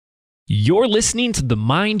You're listening to the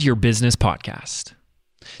Mind Your Business podcast.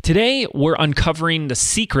 Today, we're uncovering the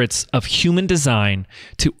secrets of human design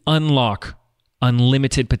to unlock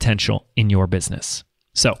unlimited potential in your business.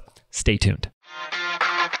 So, stay tuned.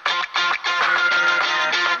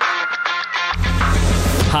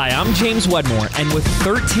 Hi, I'm James Wedmore, and with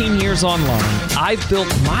 13 years online, I've built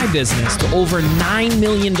my business to over $9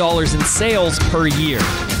 million in sales per year.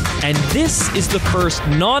 And this is the first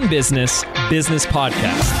non-business business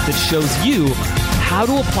podcast that shows you how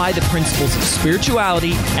to apply the principles of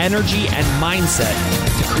spirituality, energy, and mindset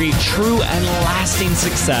to create true and lasting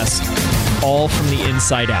success, all from the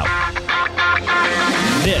inside out.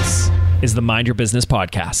 This is the Mind Your Business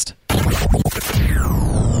podcast.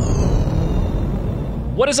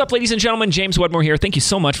 What is up, ladies and gentlemen? James Wedmore here. Thank you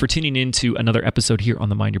so much for tuning in to another episode here on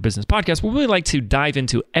the Mind Your Business podcast. We really like to dive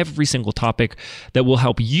into every single topic that will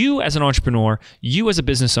help you as an entrepreneur, you as a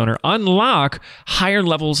business owner, unlock higher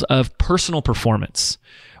levels of personal performance.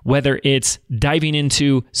 Whether it's diving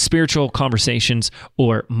into spiritual conversations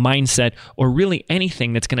or mindset or really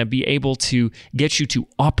anything that's going to be able to get you to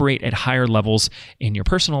operate at higher levels in your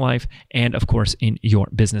personal life and, of course, in your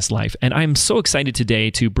business life. And I'm so excited today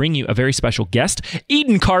to bring you a very special guest,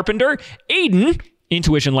 Eden Carpenter. Eden,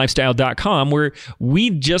 intuitionlifestyle.com, where we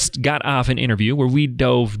just got off an interview where we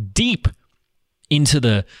dove deep into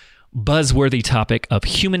the buzzworthy topic of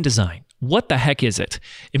human design. What the heck is it?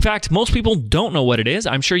 In fact, most people don't know what it is.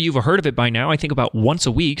 I'm sure you've heard of it by now. I think about once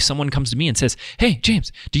a week, someone comes to me and says, "Hey,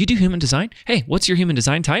 James, do you do human design? Hey, what's your human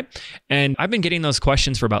design type?" And I've been getting those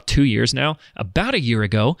questions for about 2 years now. About a year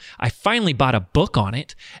ago, I finally bought a book on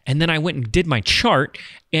it, and then I went and did my chart.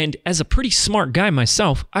 And as a pretty smart guy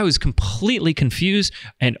myself, I was completely confused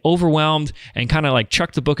and overwhelmed and kind of like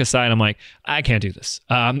chucked the book aside. I'm like, I can't do this.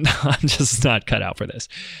 I'm just not cut out for this.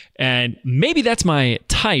 And maybe that's my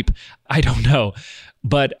type. I don't know.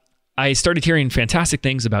 But I started hearing fantastic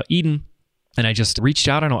things about Eden. And I just reached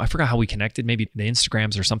out. I forgot how we connected, maybe the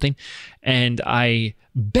Instagrams or something. And I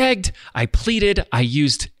begged, I pleaded, I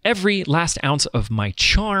used every last ounce of my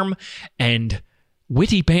charm and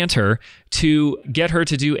witty banter to get her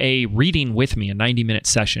to do a reading with me, a 90-minute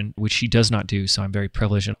session, which she does not do. So I'm very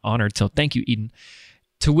privileged and honored. So thank you, Eden.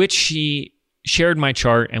 To which she shared my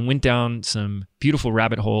chart and went down some beautiful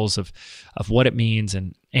rabbit holes of what it means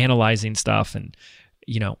and analyzing stuff and,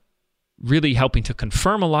 really helping to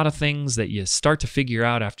confirm a lot of things that you start to figure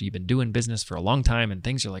out after you've been doing business for a long time, and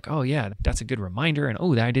things are like, oh yeah, that's a good reminder. And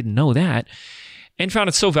oh, I didn't know that. And found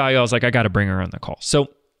it so valuable. I was like, I got to bring her on the call. So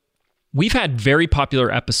we've had very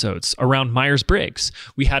popular episodes around Myers-Briggs.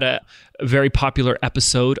 We had a very popular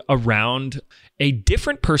episode around a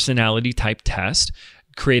different personality type test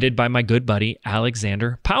created by my good buddy,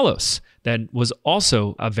 Alexander Paulos. That was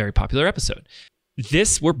also a very popular episode.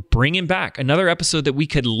 This, we're bringing back another episode that we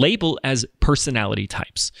could label as personality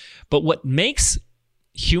types. But what makes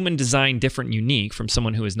human design different and unique from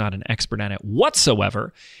someone who is not an expert at it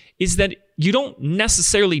whatsoever is that you don't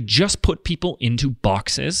necessarily just put people into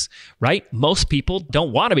boxes, right? Most people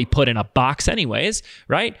don't want to be put in a box anyways,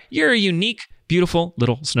 right? You're a unique, beautiful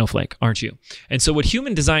little snowflake, aren't you? And so what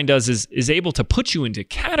human design does is able to put you into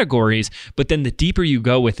categories, but then the deeper you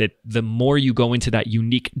go with it, the more you go into that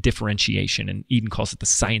unique differentiation. And Eden calls it the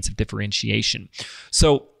science of differentiation.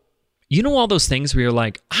 So, all those things where you're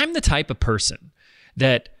like, I'm the type of person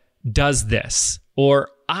that does this, or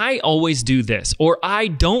I always do this, or I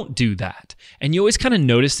don't do that. And you always kind of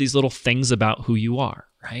notice these little things about who you are,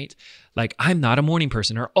 right? Like, I'm not a morning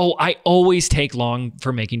person, or, oh, I always take long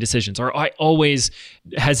for making decisions, or I always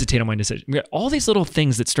hesitate on my decision. All these little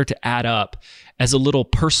things that start to add up as a little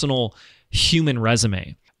personal human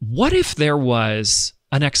resume. What if there was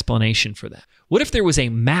an explanation for that? What if there was a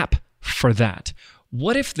map for that?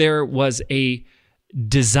 What if there was a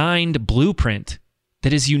designed blueprint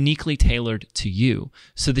that is uniquely tailored to you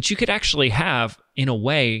so that you could actually have, in a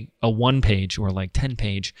way, a 1-page or like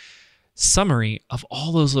 10-page summary of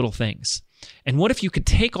all those little things? And what if you could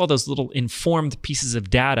take all those little informed pieces of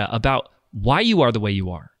data about why you are the way you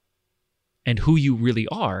are and who you really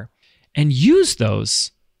are and use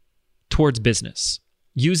those towards business?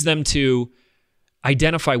 Use them to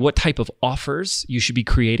identify what type of offers you should be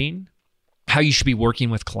creating, how you should be working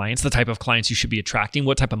with clients, the type of clients you should be attracting,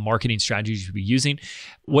 what type of marketing strategies you should be using,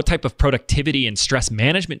 what type of productivity and stress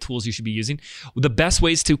management tools you should be using, the best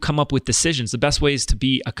ways to come up with decisions, the best ways to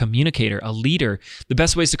be a communicator, a leader, the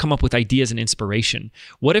best ways to come up with ideas and inspiration.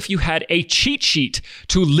 What if you had a cheat sheet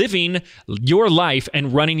to living your life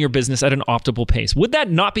and running your business at an optimal pace? Would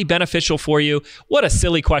that not be beneficial for you? What a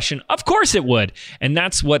silly question. Of course it would. And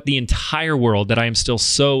that's what the entire world that I am still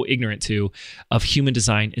so ignorant to of human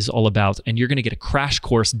design is all about. And You're going to get a crash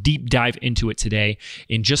course, deep dive into it today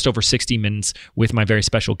in just over 60 minutes with my very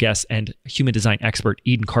special guest and human design expert,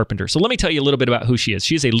 Eden Carpenter. So let me tell you a little bit about who she is.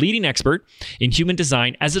 She is a leading expert in human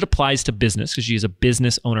design as it applies to business, because she is a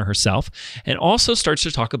business owner herself, and also starts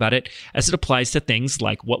to talk about it as it applies to things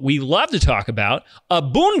like what we love to talk about,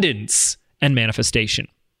 abundance and manifestation.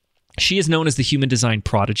 She is known as the human design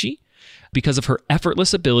prodigy because of her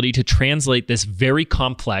effortless ability to translate this very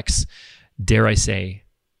complex, dare I say,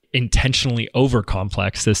 intentionally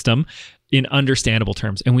over-complex system in understandable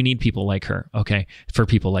terms. And we need people like her, okay, for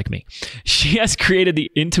people like me. She has created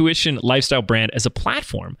the Intuition Lifestyle brand as a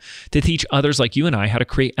platform to teach others like you and I how to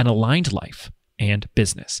create an aligned life and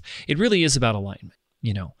business. It really is about alignment,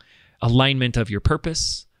 alignment of your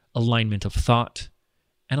purpose, alignment of thought,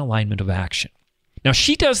 and alignment of action. Now,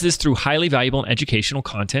 she does this through highly valuable and educational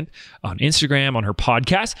content on Instagram, on her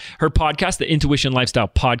podcast, the Intuition Lifestyle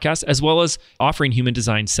Podcast, as well as offering human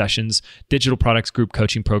design sessions, digital products, group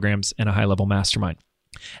coaching programs, and a high-level mastermind.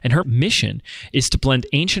 And her mission is to blend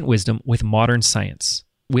ancient wisdom with modern science,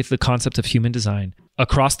 with the concept of human design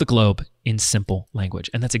across the globe in simple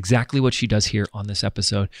language. And that's exactly what she does here on this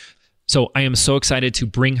episode. So I am so excited to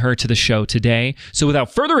bring her to the show today. So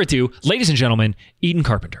without further ado, ladies and gentlemen, Eden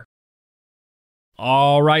Carpenter.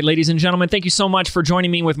 All right, ladies and gentlemen, thank you so much for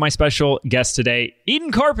joining me with my special guest today,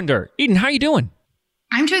 Eden Carpenter. Eden, how are you doing?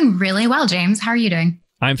 I'm doing really well, James. How are you doing?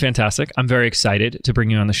 I'm fantastic. I'm very excited to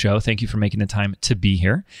bring you on the show. Thank you for making the time to be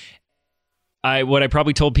here. What I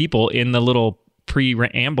probably told people in the little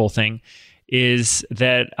preamble thing is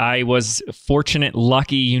that I was fortunate,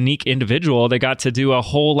 lucky, unique individual that got to do a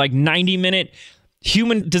whole 90-minute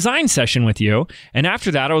human design session with you. And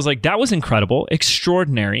after that, I was like, that was incredible,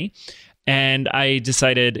 extraordinary. And I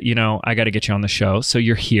decided, I got to get you on the show. So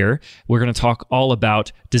you're here. We're going to talk all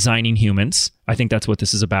about designing humans. I think that's what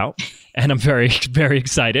this is about. And I'm very, very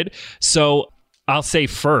excited. So I'll say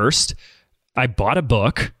first, I bought a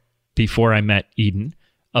book before I met Eden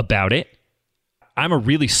about it. I'm a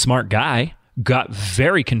really smart guy, got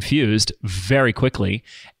very confused very quickly.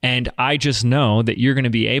 And I just know that you're going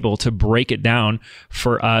to be able to break it down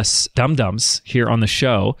for us dum-dums here on the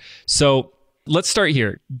show. So let's start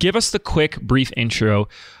here. Give us the quick, brief intro.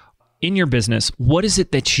 In your business, what is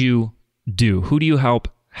it that you do? Who do you help?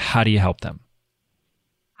 How do you help them?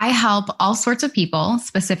 I help all sorts of people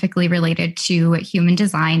specifically related to human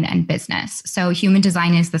design and business. So human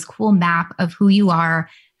design is this cool map of who you are,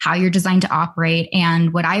 how you're designed to operate.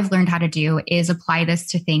 And what I've learned how to do is apply this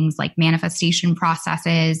to things like manifestation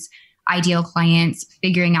processes, ideal clients,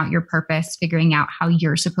 figuring out your purpose, figuring out how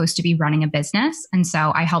you're supposed to be running a business. And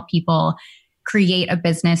so I help people create a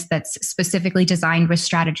business that's specifically designed with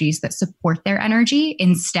strategies that support their energy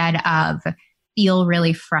instead of feel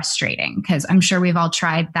really frustrating. Because I'm sure we've all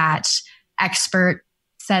tried that expert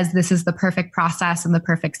says this is the perfect process and the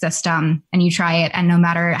perfect system, and you try it, and no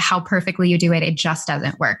matter how perfectly you do it, it just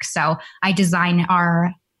doesn't work. So I design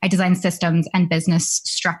systems and business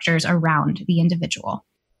structures around the individual.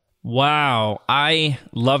 Wow, I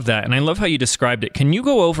love that. And I love how you described it. Can you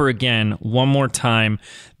go over again one more time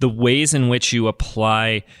the ways in which you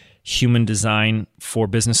apply human design for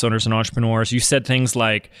business owners and entrepreneurs? You said things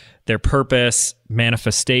like their purpose,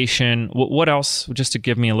 manifestation. What else? Just to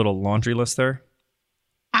give me a little laundry list there.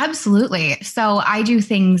 Absolutely. So I do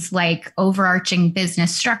things like overarching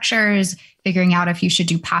business structures, figuring out if you should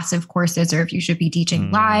do passive courses or if you should be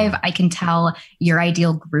teaching live. I can tell your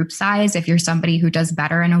ideal group size if you're somebody who does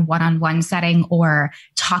better in a one-on-one setting or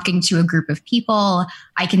talking to a group of people.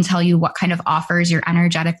 I can tell you what kind of offers you're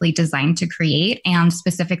energetically designed to create, and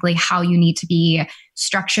specifically how you need to be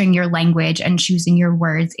structuring your language and choosing your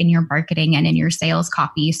words in your marketing and in your sales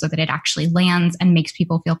copy so that it actually lands and makes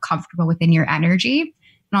people feel comfortable within your energy.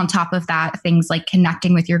 And on top of that, things like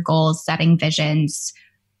connecting with your goals, setting visions,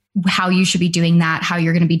 how you should be doing that, how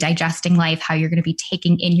you're going to be digesting life, how you're going to be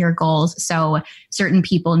taking in your goals. So certain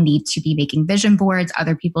people need to be making vision boards.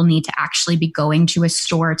 Other people need to actually be going to a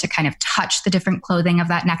store to kind of touch the different clothing of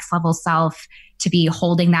that next level self, to be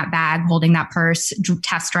holding that bag, holding that purse,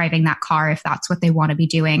 test driving that car if that's what they want to be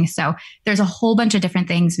doing. So there's a whole bunch of different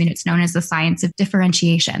things. I mean, it's known as the science of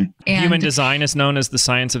differentiation. And human design is known as the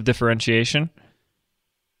science of differentiation?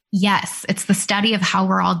 Yes, it's the study of how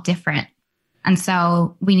we're all different. And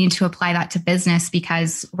so we need to apply that to business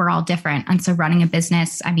because we're all different. And so running a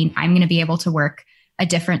business, I mean, I'm going to be able to work a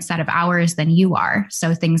different set of hours than you are.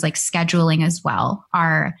 So things like scheduling as well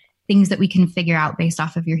are things that we can figure out based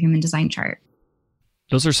off of your human design chart.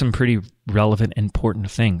 Those are some pretty relevant,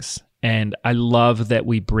 important things. And I love that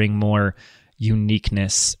we bring more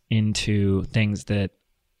uniqueness into things that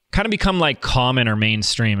kind of become like common or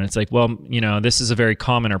mainstream. And it's like, well, this is a very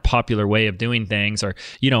common or popular way of doing things, or,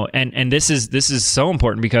 and this is so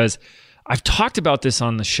important because I've talked about this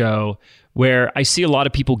on the show where I see a lot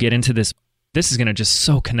of people get into this. This is going to just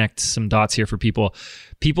so connect some dots here for people.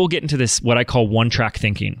 People get into this, what I call one-track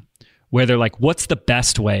thinking, where they're like, what's the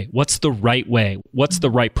best way? What's the right way? What's the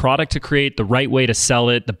right product to create, the right way to sell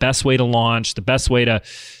it, the best way to launch, the best way to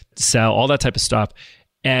sell, all that type of stuff.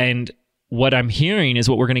 And what I'm hearing is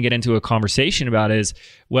what we're going to get into a conversation about is,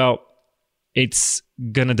 well, it's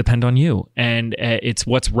going to depend on you, and it's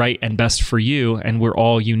what's right and best for you. And we're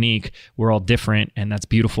all unique. We're all different. And that's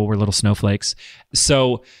beautiful. We're little snowflakes.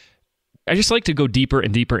 So I just like to go deeper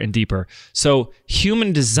and deeper and deeper. So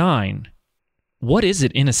human design, what is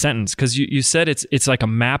it in a sentence? Because you said it's like a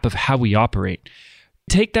map of how we operate.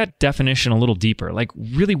 Take that definition a little deeper. Like,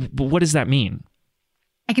 really, what does that mean?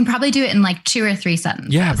 I can probably do it in like 2 or 3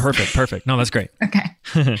 sentences. Yeah, perfect. No, that's great.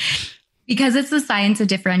 Okay. Because it's the science of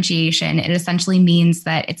differentiation, it essentially means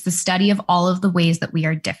that it's the study of all of the ways that we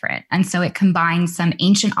are different. And so it combines some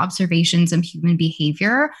ancient observations of human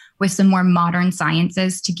behavior with some more modern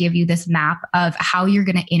sciences to give you this map of how you're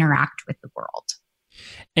going to interact with the world.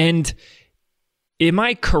 And am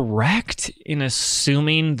I correct in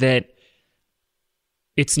assuming that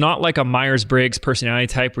it's not like a Myers-Briggs personality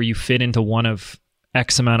type where you fit into one of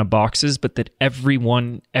X amount of boxes, but that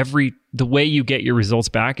the way you get your results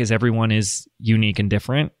back is everyone is unique and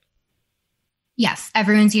different? Yes,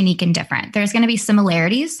 everyone's unique and different. There's going to be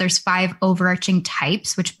similarities. There's 5 overarching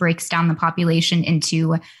types, which breaks down the population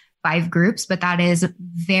into 5 groups, but that is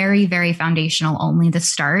very, very foundational, only the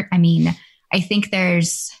start. I mean, I think there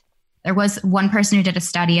was one person who did a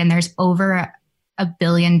study, and there's over 1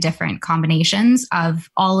 billion different combinations of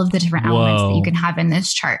all of the different elements that you can have in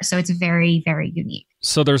this chart. So it's very, very unique.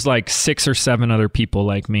 So there's like 6 or 7 other people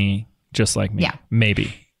like me, just like me. Yeah.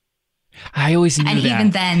 Maybe. I always knew that. And even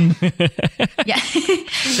then, yeah.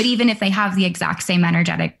 But even if they have the exact same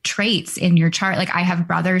energetic traits in your chart, like I have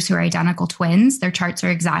brothers who are identical twins, their charts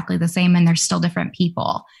are exactly the same and they're still different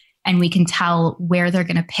people. And we can tell where they're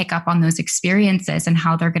going to pick up on those experiences and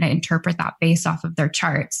how they're going to interpret that based off of their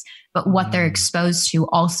charts. But what they're exposed to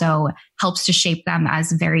also helps to shape them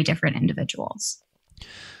as very different individuals.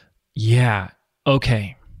 Yeah.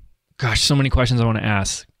 Okay. Gosh, so many questions I want to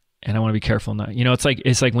ask. And I want to be careful not.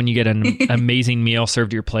 It's like when you get an amazing meal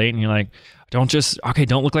served to your plate and you're like, don't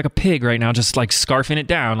look like a pig right now. Just like scarfing it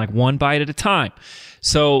down, like one bite at a time.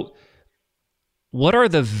 So what are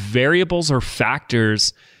the variables or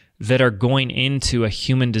factors that are going into a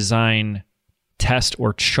human design test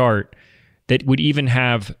or chart that would even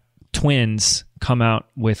have twins come out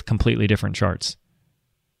with completely different charts?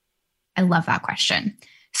 I love that question.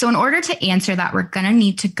 So in order to answer that, we're going to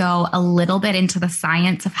need to go a little bit into the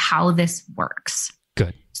science of how this works.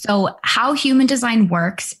 Good. So how human design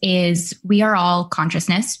works is we are all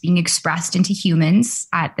consciousness being expressed into humans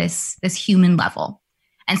at this human level.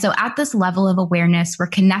 And so at this level of awareness, we're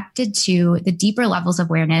connected to the deeper levels of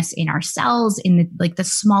awareness in our cells, in the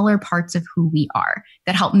smaller parts of who we are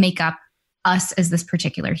that help make up us as this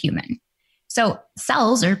particular human. So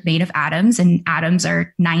cells are made of atoms, and atoms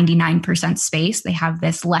are 99% space. They have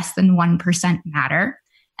this less than 1% matter.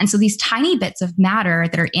 And so these tiny bits of matter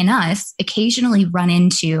that are in us occasionally run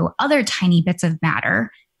into other tiny bits of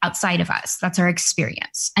matter outside of us. That's our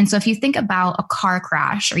experience. And so if you think about a car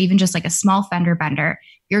crash or even just like a small fender bender,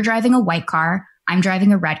 you're driving a white car, I'm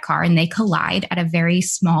driving a red car, and they collide at a very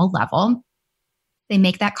small level. They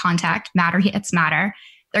make that contact, matter hits matter.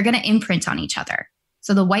 They're going to imprint on each other.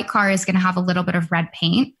 So the white car is going to have a little bit of red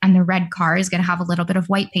paint and the red car is going to have a little bit of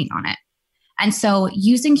white paint on it. And so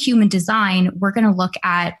using human design, we're going to look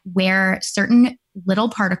at where certain little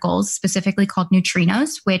particles, specifically called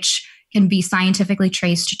neutrinos, which can be scientifically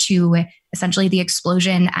traced to essentially the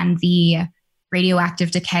explosion and the radioactive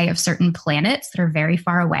decay of certain planets that are very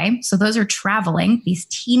far away. So those are traveling, these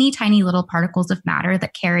teeny tiny little particles of matter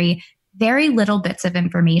that carry very little bits of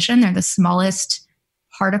information. They're the smallest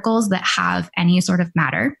particles that have any sort of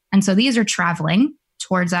matter. And so these are traveling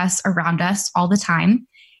towards us, around us all the time.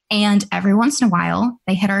 And every once in a while,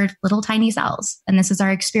 they hit our little tiny cells. And this is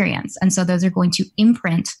our experience. And so those are going to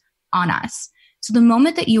imprint on us. So the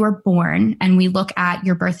moment that you are born, and we look at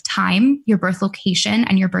your birth time, your birth location,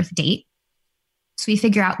 and your birth date, so we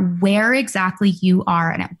figure out where exactly you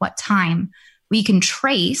are and at what time, we can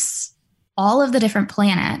trace all of the different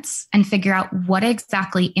planets and figure out what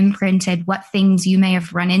exactly imprinted, what things you may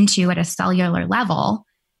have run into at a cellular level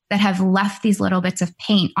that have left these little bits of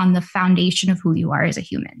paint on the foundation of who you are as a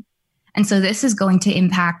human. And so this is going to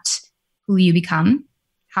impact who you become,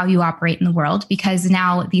 how you operate in the world, because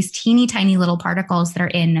now these teeny tiny little particles that are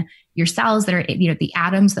in your cells, that are, the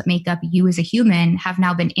atoms that make up you as a human, have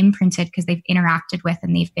now been imprinted because they've interacted with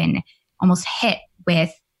and they've been almost hit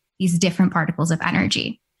with these different particles of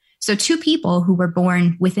energy. So two people who were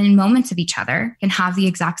born within moments of each other can have the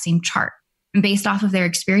exact same chart. And based off of their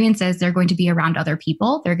experiences, they're going to be around other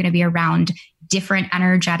people. They're going to be around different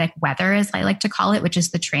energetic weather, as I like to call it, which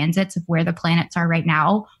is the transits of where the planets are right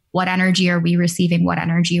now. What energy are we receiving? What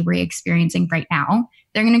energy are we experiencing right now?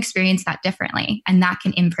 They're going to experience that differently. And that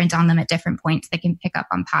can imprint on them at different points. They can pick up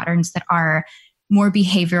on patterns that are more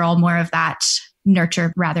behavioral, more of that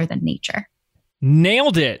nurture rather than nature.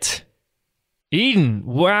 Nailed it. Eden.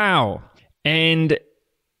 Wow. And,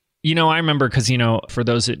 I remember because, for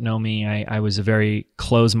those that know me, I was a very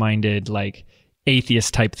close-minded, like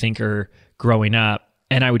atheist type thinker growing up.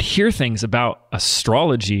 And I would hear things about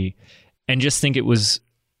astrology and just think it was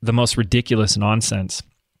the most ridiculous nonsense.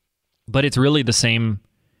 But it's really the same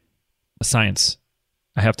science,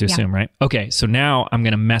 I have to assume, right? Okay, so now I'm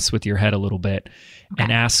going to mess with your head a little bit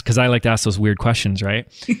and ask, because I like to ask those weird questions, right?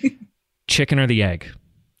 Chicken or the egg?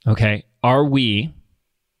 Okay, are we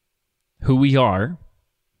who we are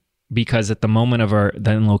because at the moment of our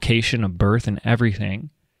then location of birth and everything,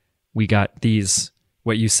 we got these,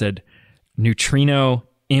 what you said, neutrino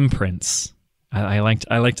imprints. I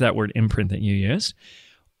liked that word imprint that you used.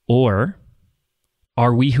 Or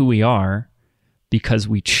are we who we are because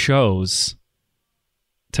we chose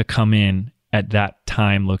to come in at that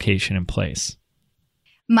time, location, and place?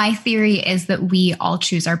 My theory is that we all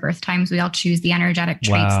choose our birth times. We all choose the energetic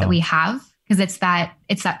traits that we have, because it's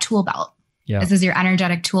that tool belt. Yeah. This is your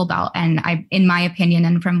energetic tool belt. And in my opinion,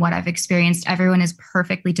 and from what I've experienced, everyone is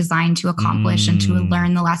perfectly designed to accomplish and to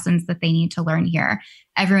learn the lessons that they need to learn here.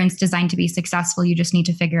 Everyone's designed to be successful. You just need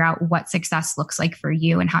to figure out what success looks like for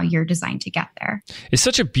you and how you're designed to get there. It's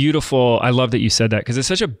such a beautiful, I love that you said that, because it's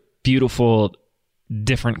such a beautiful,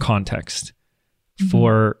 different context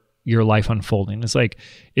for your life unfolding. It's like,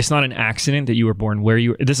 it's not an accident that you were born where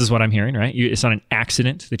you, this is what I'm hearing, right? It's not an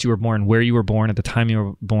accident that you were born where you were born, at the time you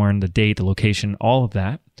were born, the date, the location, all of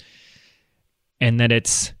that. And that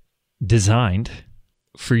it's designed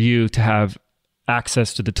for you to have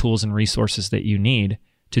access to the tools and resources that you need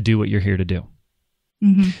to do what you're here to do.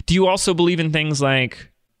 Do you also believe in things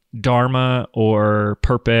like dharma or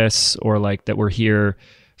purpose, or like that we're here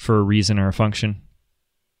for a reason or a function?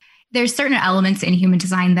 There's certain elements in human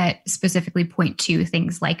design that specifically point to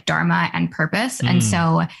things like dharma and purpose. And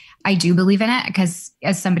so I do believe in it, because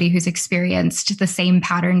as somebody who's experienced the same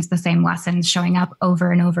patterns, the same lessons showing up over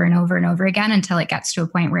and over and over and over again until it gets to a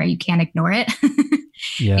point where you can't ignore it.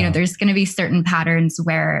 There's going to be certain patterns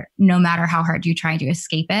where no matter how hard you try to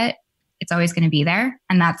escape it, it's always going to be there.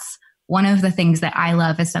 And that's one of the things that I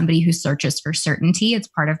love as somebody who searches for certainty. It's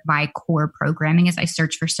part of my core programming as I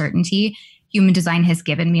search for certainty. Human design has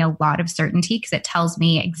given me a lot of certainty because it tells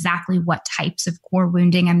me exactly what types of core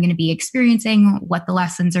wounding I'm going to be experiencing, what the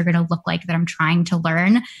lessons are going to look like that I'm trying to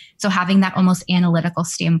learn. So having that almost analytical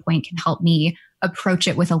standpoint can help me approach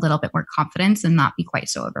it with a little bit more confidence and not be quite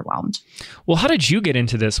so overwhelmed. Well, how did you get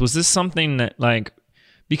into this? Was this something that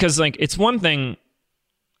because it's one thing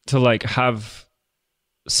to have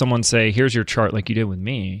someone say, here's your chart, like you did with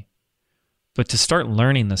me, but to start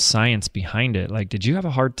learning the science behind it, did you have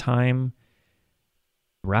a hard time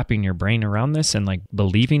wrapping your brain around this and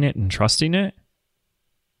believing it and trusting it?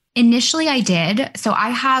 Initially, I did. So I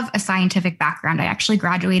have a scientific background. I actually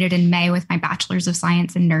graduated in May with my bachelor's of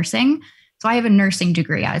science in nursing. So I have a nursing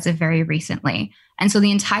degree as of very recently. And so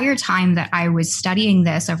the entire time that I was studying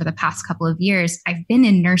this over the past couple of years, I've been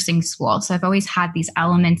in nursing school. So I've always had these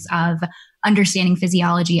elements of understanding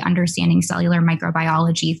physiology, understanding cellular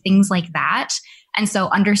microbiology, things like that. And so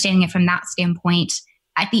understanding it from that standpoint,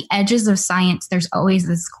 at the edges of science, there's always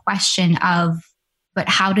this question of, but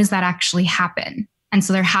how does that actually happen? And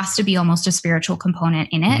so there has to be almost a spiritual component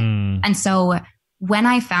in it. And so when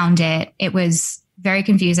I found it, it was very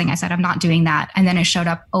confusing. I said, I'm not doing that. And then it showed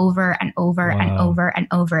up over and over and over and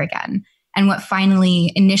over again. And what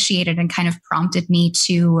finally initiated and kind of prompted me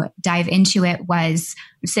to dive into it was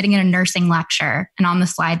I'm sitting in a nursing lecture, and on the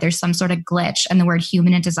slide, there's some sort of glitch and the word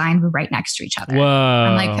human and design were right next to each other. Whoa.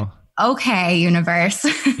 I'm like, okay, universe,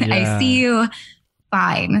 I see you.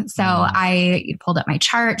 Fine. So I pulled up my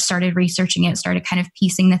chart, started researching it, started kind of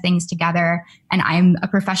piecing the things together. And I'm a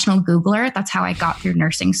professional Googler. That's how I got through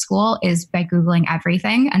nursing school, is by Googling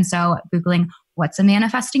everything. And so Googling, what's a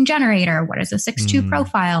manifesting generator? What is a 6-2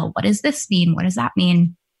 profile? What does this mean? What does that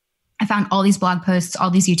mean? I found all these blog posts, all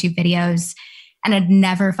these YouTube videos, and I'd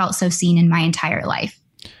never felt so seen in my entire life.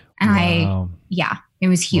 And it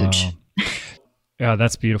was huge. Wow. Yeah,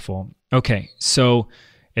 that's beautiful. Okay, so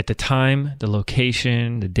at the time, the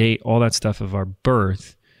location, the date, all that stuff of our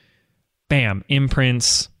birth, bam,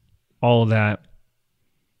 imprints, all of that.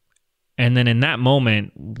 And then in that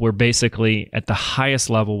moment, we're basically at the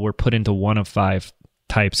highest level, we're put into one of 5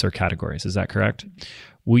 types or categories. Is that correct?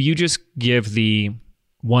 Will you just give the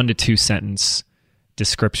 1 to 2 sentence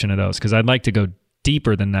description of those? Because I'd like to go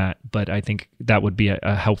deeper than that, but I think that would be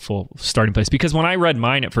a helpful starting place. Because when I read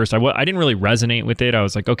mine at first, I didn't really resonate with it. I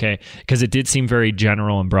was like, okay, because it did seem very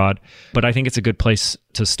general and broad, but I think it's a good place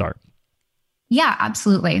to start. Yeah,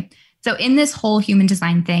 absolutely. So in this whole human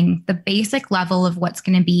design thing, the basic level of what's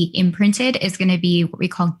going to be imprinted is going to be what we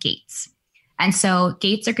call gates. And so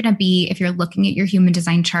gates are going to be, if you're looking at your human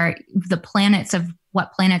design chart, the planets of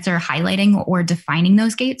what planets are highlighting or defining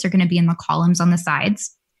those gates are going to be in the columns on the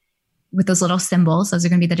sides with those little symbols. Those are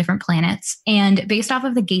going to be the different planets. And based off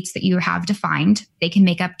of the gates that you have defined, they can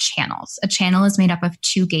make up channels. A channel is made up of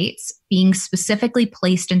 2 gates being specifically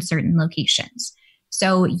placed in certain locations.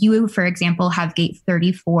 So you, for example, have gate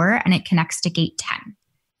 34 and it connects to gate 10.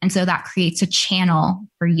 And so that creates a channel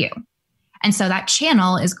for you. And so that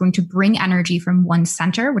channel is going to bring energy from one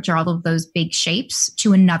center, which are all of those big shapes,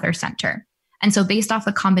 to another center. And so based off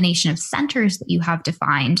the combination of centers that you have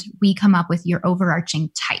defined, we come up with your overarching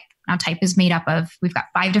type. Now, type is made up of, we've got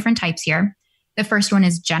 5 different types here. The first one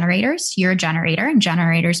is generators. You're a generator, and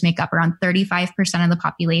generators make up around 35% of the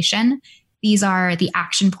population. These are the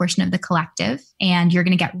action portion of the collective, and you're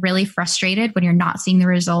going to get really frustrated when you're not seeing the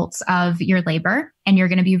results of your labor, and you're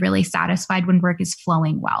going to be really satisfied when work is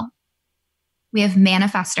flowing well. We have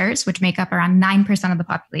manifestors, which make up around 9% of the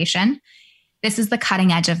population. This is the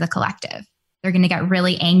cutting edge of the collective. They're going to get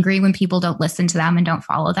really angry when people don't listen to them and don't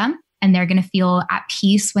follow them, and they're going to feel at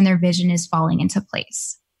peace when their vision is falling into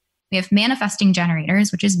place. We have manifesting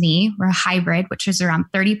generators, which is me. We're a hybrid, which is around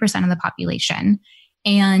 30% of the population.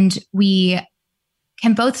 And we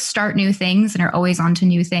can both start new things and are always on to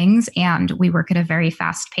new things. And we work at a very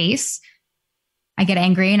fast pace. I get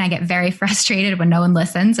angry and I get very frustrated when no one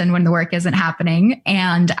listens and when the work isn't happening.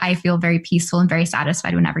 And I feel very peaceful and very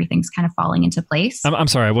satisfied when everything's kind of falling into place. I'm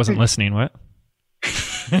sorry, I wasn't listening. What?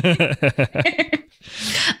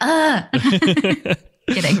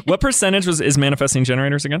 Kidding. What percentage is manifesting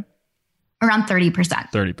generators again? Around 30%.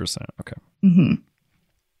 30%. Okay. Mm-hmm.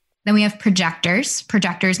 Then we have projectors.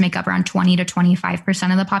 Projectors make up around 20 to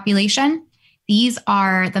 25% of the population. These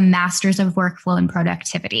are the masters of workflow and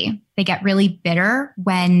productivity. They get really bitter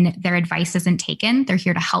when their advice isn't taken. They're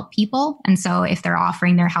here to help people. And so if they're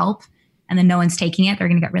offering their help and then no one's taking it, they're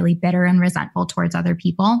going to get really bitter and resentful towards other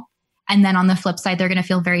people. And then on the flip side, they're going to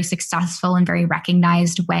feel very successful and very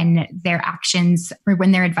recognized when their actions or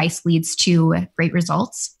when their advice leads to great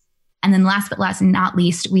results. And then last but not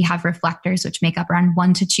least, we have reflectors, which make up around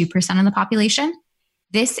 1 to 2% of the population.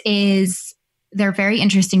 They're very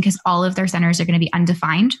interesting because all of their centers are going to be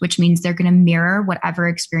undefined, which means they're going to mirror whatever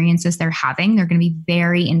experiences they're having. They're going to be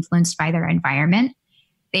very influenced by their environment.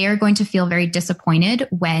 They are going to feel very disappointed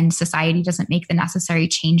when society doesn't make the necessary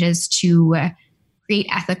changes to create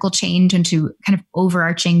ethical change and to kind of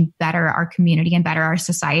overarching better our community and better our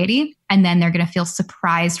society. And then they're going to feel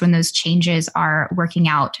surprised when those changes are working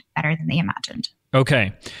out better than they imagined.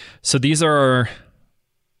 Okay. So these are our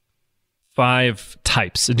 5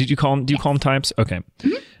 types. Do you call them types? Okay.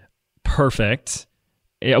 Mm-hmm. Perfect.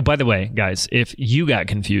 Oh, by the way, guys, if you got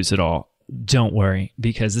confused at all, don't worry,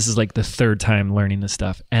 because this is like the 3rd time learning this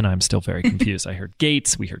stuff and I'm still very confused. I heard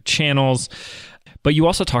gates, we heard channels, but you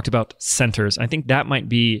also talked about centers. I think that might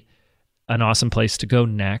be an awesome place to go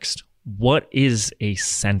next. What is a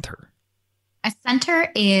center? A center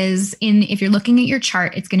is if you're looking at your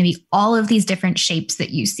chart, it's going to be all of these different shapes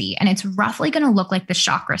that you see. And it's roughly going to look like the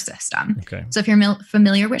chakra system. Okay. So if you're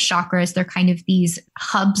familiar with chakras, they're kind of these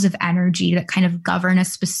hubs of energy that kind of govern a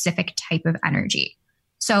specific type of energy.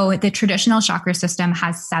 So the traditional chakra system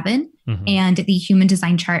has 7, mm-hmm. and the human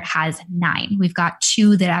design chart has 9. We've got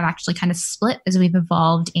 2 that have actually kind of split as we've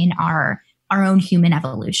evolved in our own human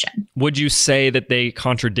evolution. Would you say that they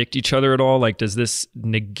contradict each other at all? Like, does this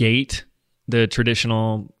negate the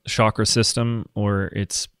traditional chakra system, or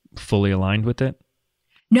it's fully aligned with it?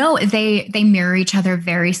 No, they mirror each other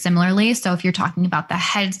very similarly. So if you're talking about the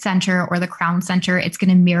head center or the crown center, it's going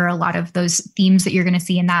to mirror a lot of those themes that you're going to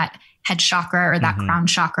see in that head chakra or that mm-hmm. crown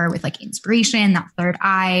chakra, with like inspiration, that third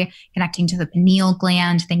eye, connecting to the pineal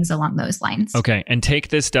gland, things along those lines. Okay. And take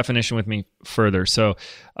this definition with me further. So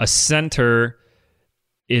a center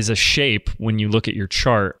is a shape when you look at your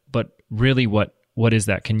chart, but really what is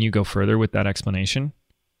that? Can you go further with that explanation?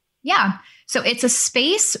 Yeah. So it's a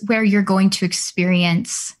space where you're going to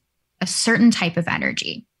experience a certain type of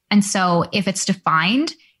energy. And so if it's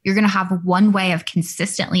defined, you're going to have one way of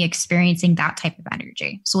consistently experiencing that type of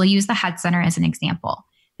energy. So we'll use the head center as an example.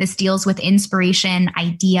 This deals with inspiration,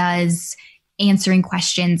 ideas, answering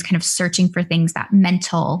questions, kind of searching for things, that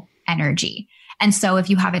mental energy. And so if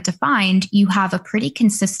you have it defined, you have a pretty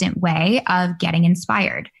consistent way of getting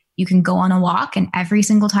inspired. You can go on a walk, and every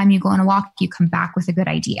single time you go on a walk, you come back with a good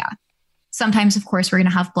idea. Sometimes, of course, we're going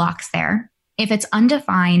to have blocks there. If it's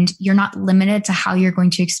undefined, you're not limited to how you're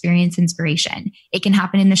going to experience inspiration. It can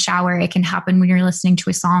happen in the shower. It can happen when you're listening to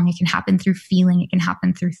a song. It can happen through feeling. It can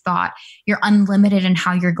happen through thought. You're unlimited in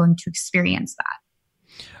how you're going to experience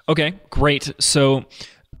that. Okay, great. So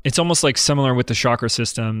it's almost like similar with the chakra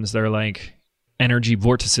systems. They're like energy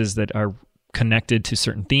vortices that are connected to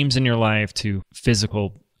certain themes in your life, to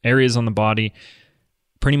physical areas on the body.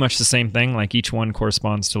 Pretty much the same thing. Like each one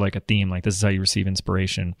corresponds to like a theme. Like this is how you receive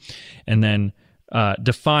inspiration. And then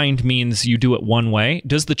defined means you do it one way.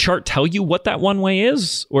 Does the chart tell you what that one way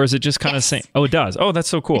is? Or is it just kind of saying, oh, it does. Oh, that's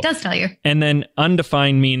so cool. It does tell you. And then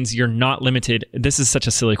undefined means you're not limited. This is such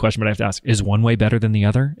a silly question, but I have to ask, is one way better than the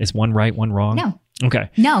other? Is one right, one wrong? No. Okay.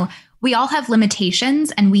 No, we all have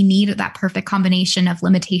limitations, and we need that perfect combination of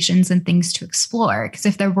limitations and things to explore. Because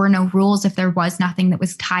if there were no rules, if there was nothing that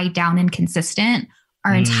was tied down and consistent,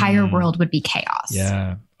 our entire world would be chaos.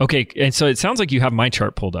 Yeah. Okay. And so it sounds like you have my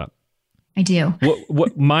chart pulled up. I do.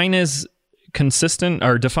 What mine is consistent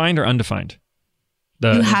or defined or undefined?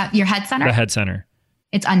 You have your head center? The head center.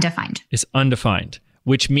 It's undefined. It's undefined,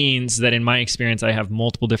 which means that in my experience, I have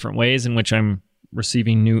multiple different ways in which I'm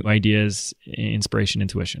receiving new ideas, inspiration,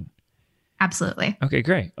 intuition. Absolutely. Okay,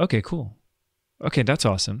 great. Okay, cool. Okay, that's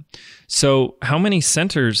awesome. So how many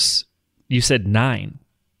centers? You said 9.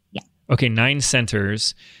 Yeah. Okay, 9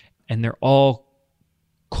 centers, and they're all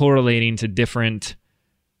correlating to different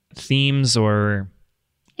themes or...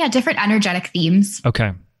 Yeah, different energetic themes.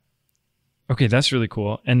 Okay. Okay, that's really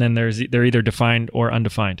cool. And then they're either defined or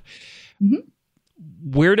undefined. Mm-hmm.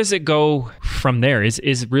 Where does it go from there?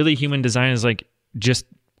 Is really human design is like just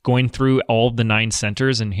going through all the 9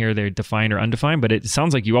 centers and here they're defined or undefined, but it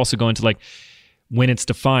sounds like you also go into like, when it's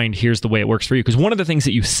defined, here's the way it works for you. Because one of the things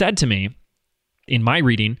that you said to me in my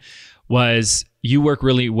reading was you work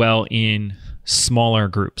really well in smaller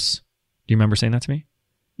groups. Do you remember saying that to me?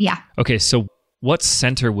 Yeah. Okay, so what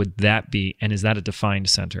center would that be? And is that a defined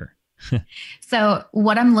center? So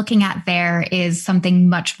what I'm looking at there is something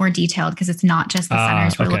much more detailed, because it's not just the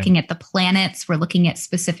centers. We're looking at the planets. We're looking at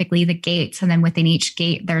specifically the gates. And then within each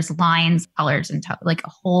gate, there's lines, colors, and like a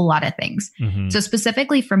whole lot of things. Mm-hmm. So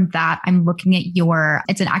specifically from that, I'm looking at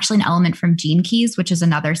it's actually an element from Gene Keys, which is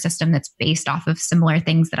another system that's based off of similar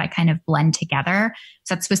things that I kind of blend together.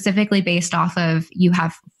 So that's specifically based off of, you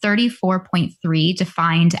have 34.3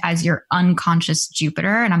 defined as your unconscious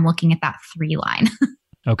Jupiter. And I'm looking at that 3 line.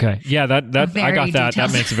 Okay. Yeah, that I got that.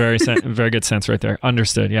 That makes very good sense right there.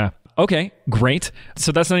 Understood. Yeah. Okay, great.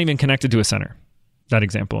 So that's not even connected to a center. That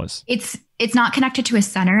example is. It's not connected to a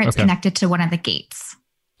center. It's connected to one of the gates.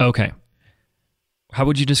 Okay. How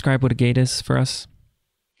would you describe what a gate is for us?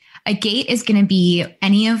 A gate is going to be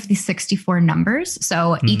any of the 64 numbers.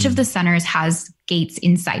 So each of the centers has gates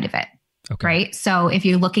inside of it. Okay. Right? So if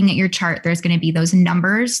you're looking at your chart, there's going to be those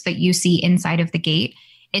numbers that you see inside of the gate.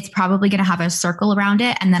 It's probably going to have a circle around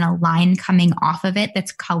it and then a line coming off of it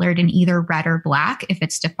that's colored in either red or black if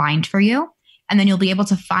it's defined for you. And then you'll be able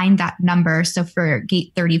to find that number. So for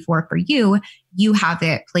gate 34 for you, you have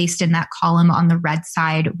it placed in that column on the red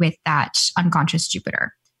side with that unconscious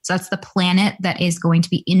Jupiter. So that's the planet that is going to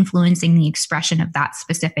be influencing the expression of that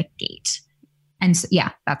specific gate. And so,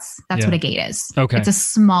 that's what a gate is. Okay. It's a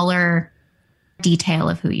smaller detail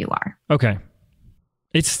of who you are. Okay.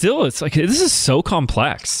 It's like, this is so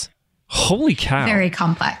complex. Holy cow. Very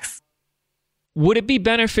complex. Would it be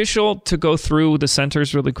beneficial to go through the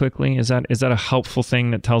centers really quickly? Is that a helpful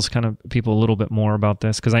thing that tells kind of people a little bit more about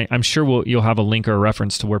this? Because I'm sure you'll have a link or a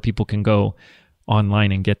reference to where people can go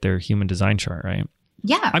online and get their human design chart, right?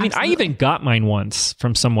 Yeah. I mean, absolutely. I even got mine once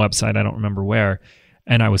from some website. I don't remember where.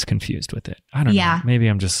 And I was confused with it. I don't know. Maybe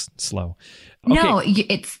I'm just slow. Okay. No,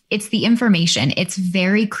 it's the information. It's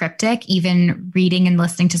very cryptic. Even reading and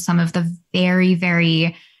listening to some of the very,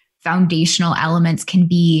 very foundational elements can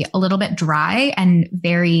be a little bit dry and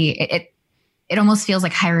it almost feels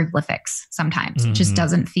like hieroglyphics sometimes. Mm-hmm. It just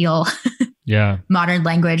doesn't feel modern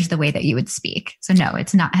language the way that you would speak. So no,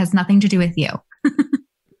 has nothing to do with you.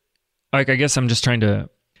 Like, I guess I try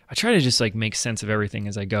to just like make sense of everything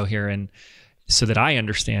as I go here, and so that I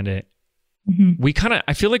understand it. Mm-hmm.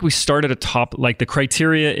 I feel like we start at a top, like the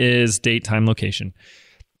criteria is date, time, location.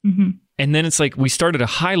 Mm-hmm. And then it's like we start at a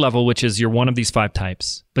high level, which is you're one of these 5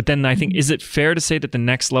 types. But then I think, is it fair to say that the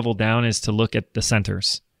next level down is to look at the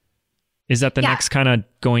centers? Is that the next kind of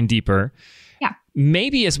going deeper? Yeah.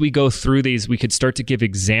 Maybe as we go through these, we could start to give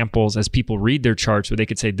examples as people read their charts where they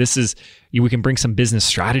could say, we can bring some business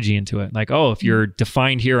strategy into it. Like, oh, if you're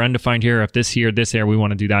defined here, undefined here, if this here, we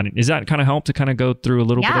want to do that. Is that kind of help to kind of go through a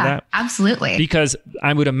little bit of that? Absolutely. Because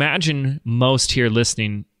I would imagine most here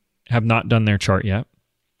listening have not done their chart yet.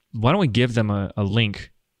 Why don't we give them a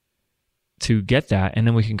link to get that, and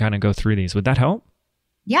then we can kind of go through these. Would that help?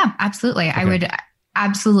 Yeah, absolutely. Okay. I would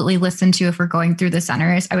absolutely listen to, if we're going through the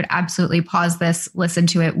centers, I would absolutely pause this, listen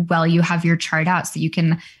to it while you have your chart out so you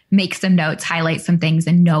can make some notes, highlight some things,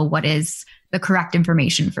 and know what is the correct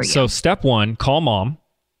information for you. So step 1, call mom.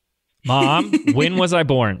 Mom, when was I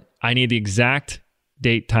born? I need the exact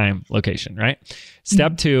date, time, location, right?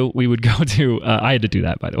 Step 2, we would go to, I had to do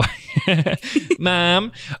that, by the way.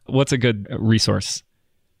 Mom, what's a good resource?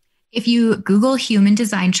 If you Google human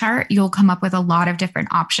design chart, you'll come up with a lot of different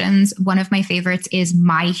options. One of my favorites is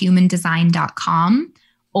myhumandesign.com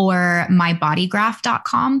or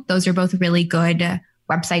mybodygraph.com. Those are both really good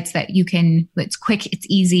websites that you can, it's quick, it's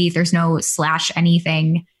easy, there's no /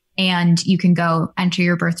 anything. And you can go enter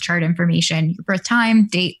your birth chart information, your birth time,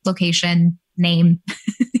 date, location, name,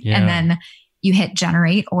 and then you hit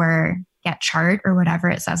generate or get chart or whatever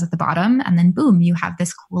it says at the bottom. And then boom, you have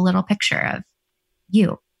this cool little picture of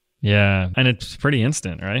you. Yeah. And it's pretty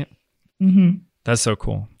instant, right? Mm-hmm. That's so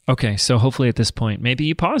cool. Okay. So hopefully at this point, maybe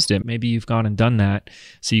you paused it. Maybe you've gone and done that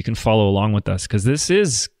so you can follow along with us, because this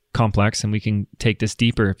is complex and we can take this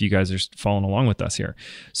deeper if you guys are following along with us here.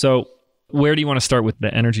 So where do you want to start with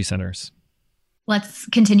the energy centers? Let's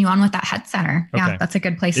continue on with that head center. Okay. Yeah, that's a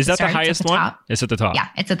good place to start. Is that the highest one? Top. It's at the top. Yeah,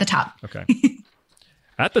 it's at the top. Okay.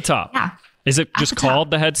 At the top. Yeah. Is it just called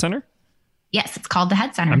the head center? Yes, it's called the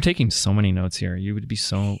head center. I'm taking so many notes here. You would be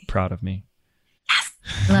so proud of me. Yes,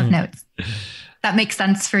 I love notes. That makes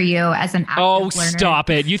sense for you as an active learner. Stop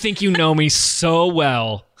it. You think you know me so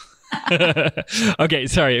well. Okay,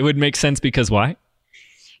 sorry. It would make sense because why?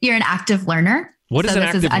 You're an active learner. What is an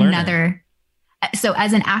active learner? So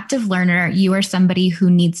as an active learner, you are somebody who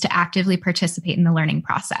needs to actively participate in the learning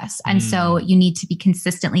process. And so you need to be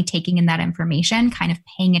consistently taking in that information, kind of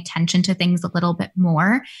paying attention to things a little bit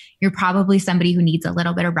more. You're probably somebody who needs a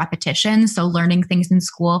little bit of repetition. So learning things in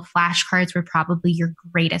school, flashcards were probably your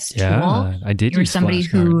greatest tool. I did. You're somebody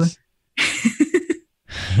who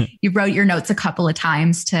you wrote your notes a couple of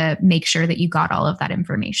times to make sure that you got all of that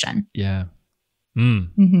information. Yeah.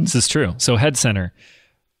 This is true. So head center,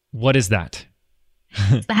 what is that?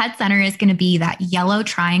 So the head center is going to be that yellow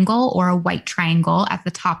triangle or a white triangle at the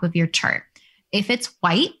top of your chart. If it's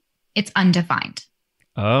white, it's undefined.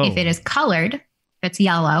 Oh. If it is colored, if it's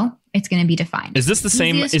yellow, it's going to be defined. Is this the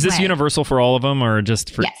same? Is this universal for all of them or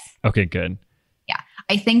just for? Yes. Okay, good. Yeah.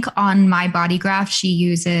 I think on my body graph, she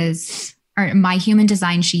uses, or my human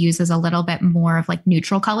design, she uses a little bit more of like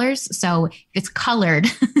neutral colors. So if it's colored,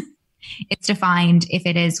 it's defined. If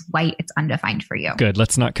it is white, it's undefined for you. Good.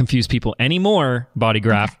 Let's not confuse people anymore, body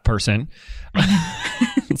graph person.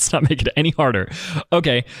 Let's not make it any harder.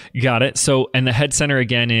 Okay, got it. So, and the head center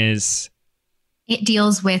again is? It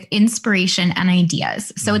deals with inspiration and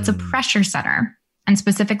ideas. So it's a pressure center. And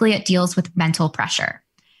specifically, it deals with mental pressure.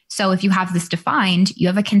 So if you have this defined, you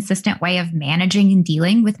have a consistent way of managing and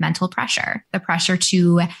dealing with mental pressure. The pressure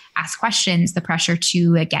to ask questions, the pressure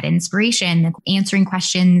to get inspiration, answering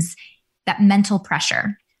questions, that mental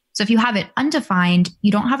pressure. So if you have it undefined,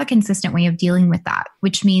 you don't have a consistent way of dealing with that,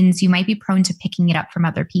 which means you might be prone to picking it up from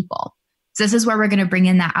other people. So this is where we're going to bring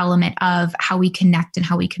in that element of how we connect and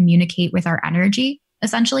how we communicate with our energy,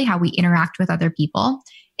 essentially how we interact with other people.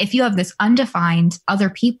 If you have this undefined,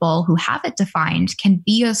 other people who have it defined can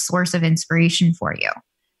be a source of inspiration for you.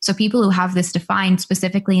 So people who have this defined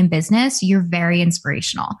specifically in business, you're very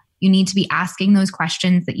inspirational. You need to be asking those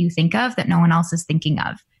questions that you think of that no one else is thinking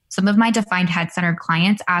of. Some of my defined head-centered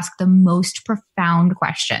clients ask the most profound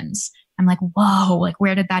questions. I'm like, whoa, like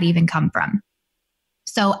where did that even come from?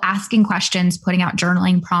 So asking questions, putting out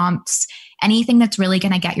journaling prompts, anything that's really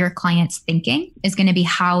going to get your clients thinking is going to be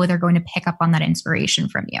how they're going to pick up on that inspiration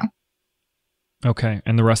from you. Okay.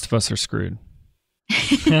 And the rest of us are screwed.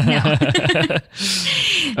 The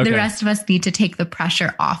rest of us need to take the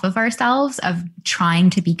pressure off of ourselves of trying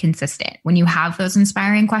to be consistent. When you have those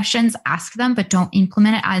inspiring questions, ask them, but don't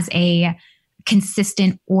implement it as a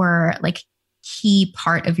consistent or like key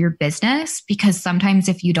part of your business, because sometimes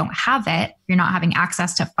if you don't have it, you're not having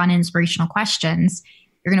access to fun, inspirational questions,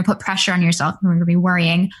 you're going to put pressure on yourself and you're going to be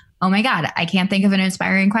worrying, oh my God, I can't think of an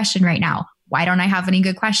inspiring question right now. Why don't I have any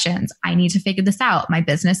good questions? I need to figure this out. My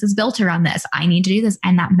business is built around this. I need to do this.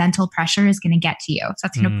 And that mental pressure is going to get to you. So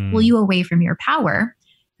that's going to pull you away from your power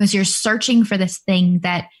because you're searching for this thing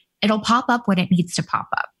that it'll pop up when it needs to pop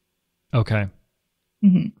up. Okay.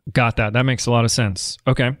 Got that. That makes a lot of sense.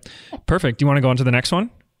 Okay. Perfect. Do you want to go on to the next one?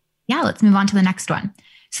 Yeah, let's move on to the next one.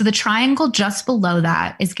 So the triangle just below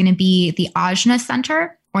that is going to be the ajna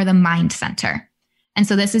center or the mind center. And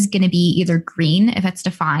so this is going to be either green if it's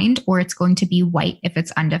defined, or it's going to be white if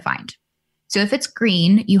it's undefined. So if it's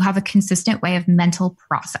green, you have a consistent way of mental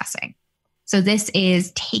processing. So this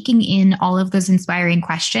is taking in all of those inspiring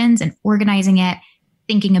questions and organizing it,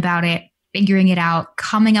 thinking about it, figuring it out,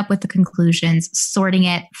 coming up with the conclusions, sorting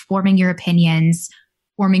it, forming your opinions,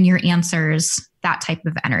 forming your answers, that type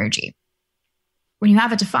of energy. When you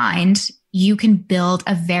have it defined, you can build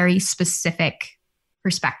a very specific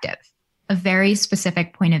perspective, a very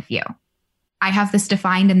specific point of view. I have this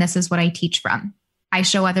defined, and this is what I teach from. I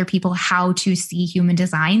show other people how to see human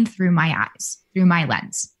design through my eyes, through my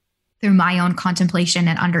lens, through my own contemplation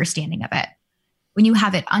and understanding of it. When you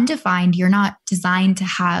have it undefined, you're not designed to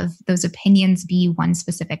have those opinions be one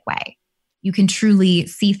specific way. You can truly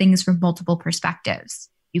see things from multiple perspectives.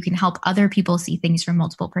 You can help other people see things from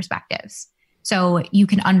multiple perspectives. So you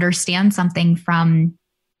can understand something from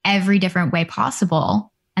every different way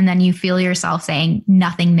possible. And then you feel yourself saying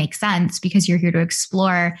nothing makes sense because you're here to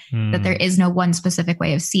explore that there is no one specific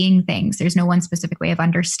way of seeing things. There's no one specific way of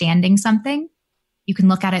understanding something. You can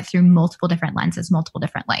look at it through multiple different lenses, multiple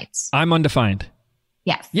different lights. I'm undefined.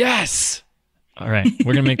 Yes. Yes. All right.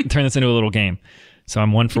 We're going to turn this into a little game. So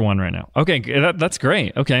I'm 1 for 1 right now. Okay. That's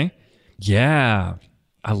great. Okay. Yeah.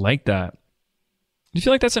 I like that. Do you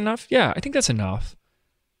feel like that's enough? Yeah, I think that's enough.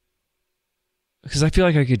 Because I feel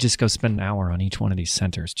like I could just go spend an hour on each one of these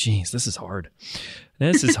centers. Jeez, this is hard.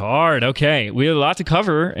 This is hard. Okay. We have a lot to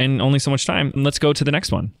cover and only so much time. Let's go to the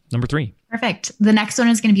next one. Number 3. Perfect. The next one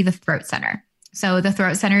is going to be the throat center. So the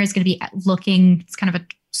throat center is going to be looking, it's kind of a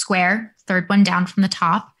square, third one down from the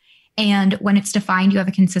top. And when it's defined, you have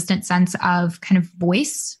a consistent sense of kind of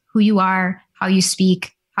voice, who you are, how you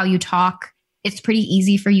speak, how you talk. It's pretty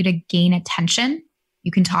easy for you to gain attention.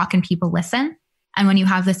 You can talk and people listen. And when you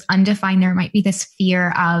have this undefined, there might be this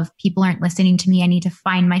fear of people aren't listening to me. I need to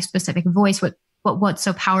find my specific voice. What's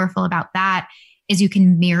so powerful about that is you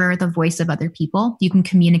can mirror the voice of other people. You can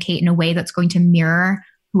communicate in a way that's going to mirror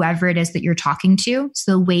whoever it is that you're talking to.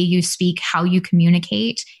 So the way you speak, how you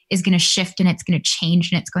communicate is going to shift and it's going to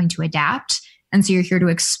change and it's going to adapt. And so you're here to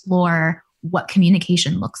explore what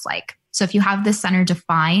communication looks like. So if you have this center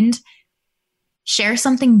defined, share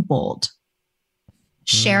something bold.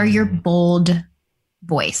 Share your bold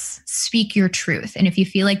voice, speak your truth. And if you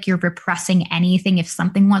feel like you're repressing anything, if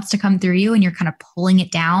something wants to come through you and you're kind of pulling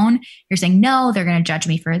it down, you're saying, no, they're going to judge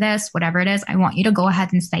me for this, whatever it is, I want you to go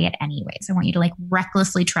ahead and say it anyways. I want you to like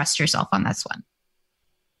recklessly trust yourself on this one.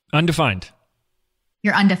 Undefined.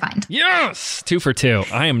 You're undefined. Yes. 2 for 2.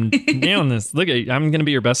 I am nailing this. Look, I'm going to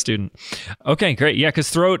be your best student. Okay, great. Yeah, because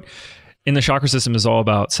throat in the chakra system is all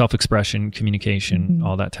about self-expression, communication,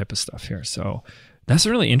 all that type of stuff here. So that's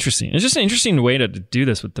really interesting. It's just an interesting way to do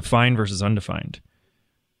this with defined versus undefined.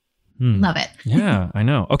 Love it. Yeah, I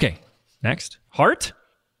know. Okay, next. Heart?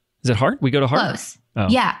 Is it heart? We go to heart? Close. Oh.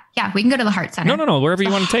 Yeah, we can go to the heart center. No. Wherever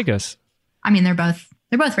you want to take us. I mean, they're both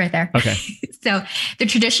right there. Okay. So the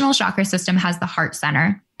traditional chakra system has the heart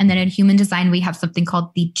center. And then in human design, we have something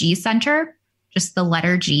called the G center, just the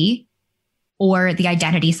letter G, or the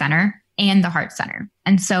identity center and the heart center.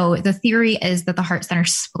 And so the theory is that the heart center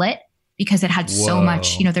split because it had so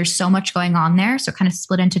much, there's so much going on there. So it kind of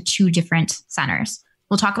split into 2 different centers.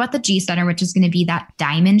 We'll talk about the G center, which is going to be that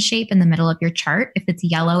diamond shape in the middle of your chart. If it's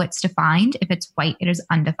yellow, it's defined. If it's white, it is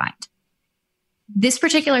undefined. This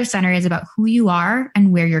particular center is about who you are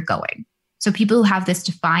and where you're going. So people who have this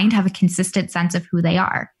defined have a consistent sense of who they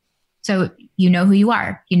are. So you know who you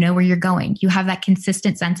are, you know where you're going. You have that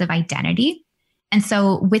consistent sense of identity. And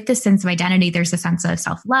so with this sense of identity, there's a sense of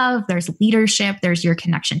self-love, there's leadership, there's your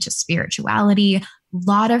connection to spirituality, a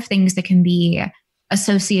lot of things that can be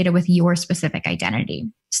associated with your specific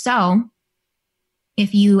identity. So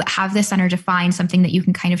if you have this center defined, something that you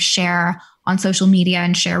can kind of share on social media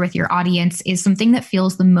and share with your audience is something that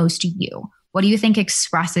feels the most you. What do you think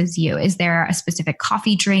expresses you? Is there a specific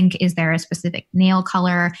coffee drink? Is there a specific nail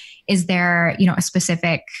color? Is there, a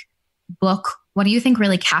specific book? What do you think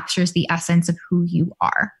really captures the essence of who you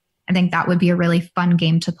are? I think that would be a really fun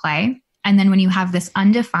game to play. And then when you have this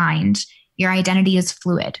undefined, your identity is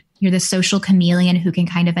fluid. You're the social chameleon who can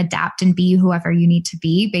kind of adapt and be whoever you need to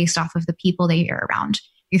be based off of the people that you're around.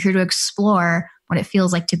 You're here to explore what it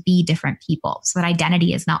feels like to be different people. So that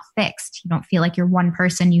identity is not fixed. You don't feel like you're one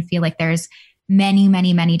person. You feel like there's many,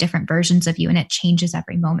 many, many different versions of you, and it changes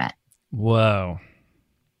every moment. Whoa.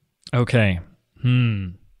 Okay.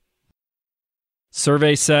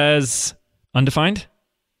 Survey says undefined?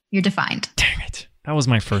 You're defined. Dang it. That was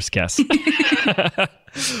my first guess.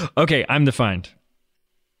 Okay, I'm defined.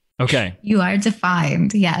 Okay. You are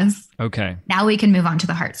defined. Yes. Okay. Now we can move on to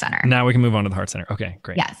the heart center. Now we can move on to the heart center. Okay,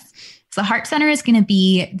 great. Yes. So the heart center is going to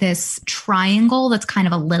be this triangle that's kind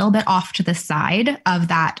of a little bit off to the side of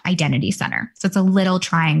that identity center. So it's a little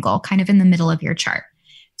triangle kind of in the middle of your chart.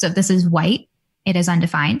 So if this is white, it is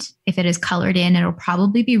undefined. If it is colored in, it'll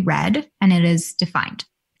probably be red, and it is defined.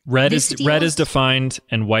 Red is defined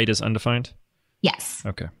and white is undefined? Yes.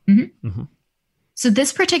 Okay. So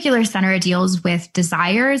this particular center deals with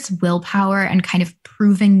desires, willpower, and kind of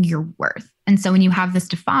proving your worth. And so when you have this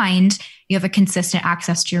defined, you have a consistent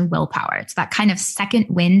access to your willpower. It's that kind of second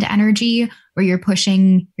wind energy where you're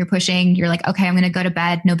pushing, you're like, okay, I'm going to go to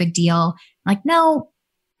bed. No big deal. Like, no,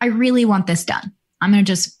 I really want this done. I'm going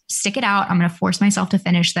to just stick it out. I'm going to force myself to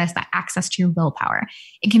finish this, that access to your willpower.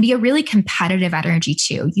 It can be a really competitive energy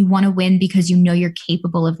too. You want to win because you know you're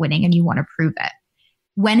capable of winning and you want to prove it.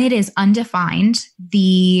 When it is undefined,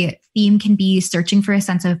 the theme can be searching for a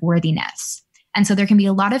sense of worthiness. And so there can be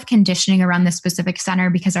a lot of conditioning around this specific center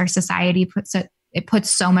because our society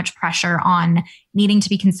puts so much pressure on needing to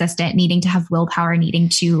be consistent, needing to have willpower, needing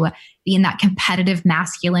to be in that competitive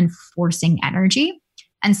masculine forcing energy.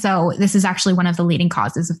 And so this is actually one of the leading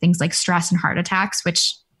causes of things like stress and heart attacks,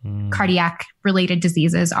 which cardiac related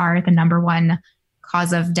diseases are the number one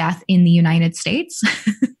cause of death in the United States.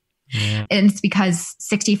 Yeah. And it's because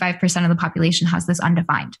 65% of the population has this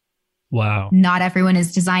undefined. Wow. Not everyone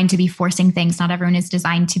is designed to be forcing things. Not everyone is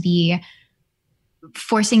designed to be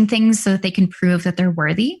forcing things so that they can prove that they're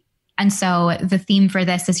worthy. And so the theme for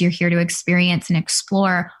this is you're here to experience and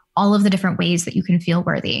explore all of the different ways that you can feel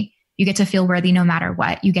worthy. You get to feel worthy no matter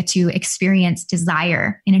what. You get to experience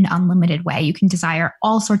desire in an unlimited way. You can desire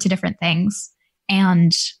all sorts of different things.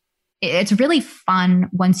 And it's really fun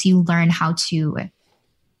once you learn how to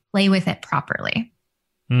play with it properly.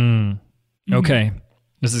 Okay.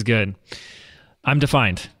 This is good. I'm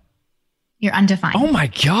defined. You're undefined. Oh my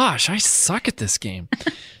gosh. I suck at this game.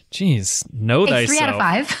 Jeez. Know thyself. 3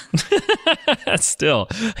 out of 5. Still,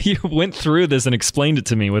 you went through this and explained it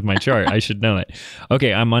to me with my chart. I should know it.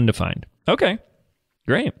 Okay. I'm undefined. Okay.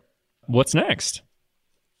 Great. What's next?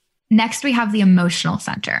 Next, we have the emotional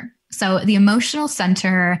center. So the emotional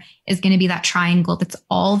center is going to be that triangle that's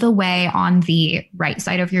all the way on the right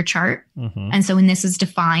side of your chart. And so when this is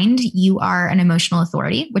defined, you are an emotional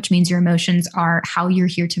authority, which means your emotions are how you're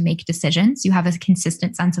here to make decisions. You have a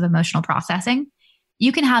consistent sense of emotional processing.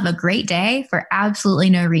 You can have a great day for absolutely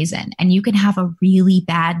no reason, and you can have a really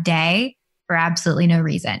bad day for absolutely no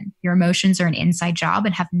reason. Your emotions are an inside job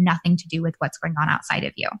and have nothing to do with what's going on outside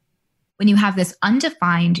of you. When you have this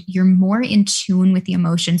undefined, you're more in tune with the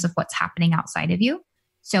emotions of what's happening outside of you.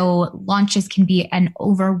 So launches can be an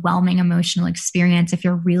overwhelming emotional experience if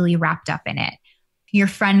you're really wrapped up in it. Your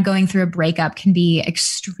friend going through a breakup can be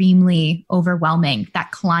extremely overwhelming.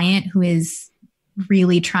 That client who is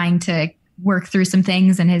really trying to work through some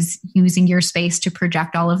things and is using your space to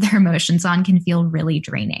project all of their emotions on can feel really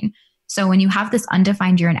draining. So when you have this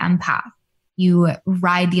undefined, you're an empath. You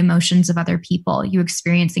ride the emotions of other people. You're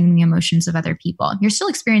experiencing the emotions of other people. You're still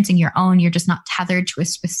experiencing your own. You're just not tethered to a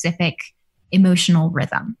specific emotional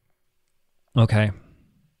rhythm. Okay.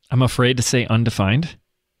 I'm afraid to say undefined.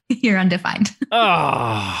 You're undefined.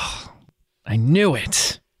 Oh, I knew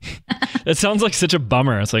it. It sounds like such a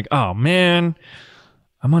bummer. It's like, oh man,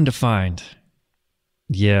 I'm undefined.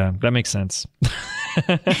 Yeah, that makes sense.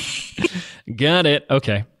 Got it.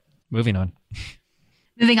 Okay. Moving on.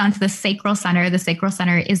 Moving on to the sacral center. The sacral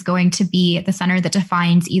center is going to be the center that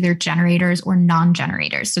defines either generators or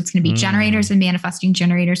non-generators. So it's going to be generators, and manifesting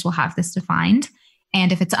generators will have this defined.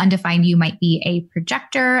 And if it's undefined, you might be a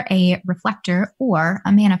projector, a reflector, or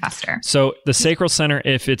a manifester. So the sacral center,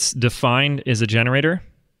 if it's defined, is a generator?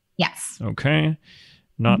 Yes. Okay.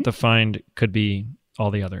 Not defined could be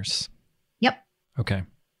all the others. Yep. Okay.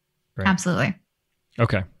 Great. Absolutely.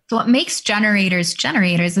 Okay. So what makes generators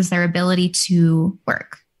is their ability to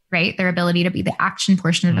work, right? Their ability to be the action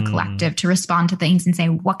portion of the collective, to respond to things and say,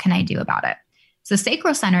 what can I do about it? So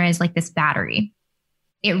sacral center is like this battery.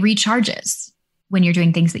 It recharges when you're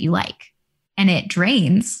doing things that you like, and it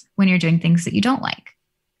drains when you're doing things that you don't like.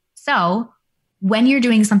 So when you're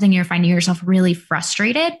doing something, you're finding yourself really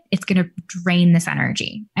frustrated, it's going to drain this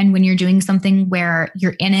energy. And when you're doing something where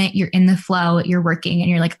you're in it, you're in the flow, you're working and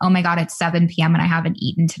you're like, oh my God, it's 7 p.m. and I haven't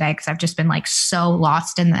eaten today because I've just been like so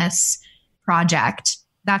lost in this project.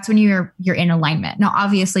 That's when you're in alignment. Now,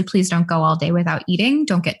 obviously, please don't go all day without eating.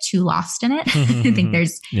 Don't get too lost in it. I think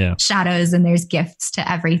there's shadows and there's gifts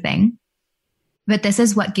to everything. But this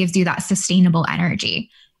is what gives you that sustainable energy.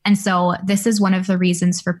 And so this is one of the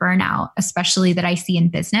reasons for burnout, especially that I see in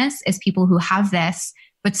business, is people who have this,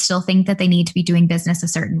 but still think that they need to be doing business a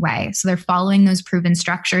certain way. So they're following those proven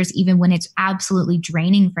structures, even when it's absolutely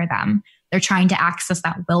draining for them. They're trying to access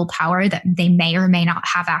that willpower that they may or may not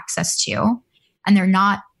have access to. And they're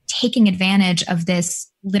not taking advantage of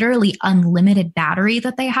this literally unlimited battery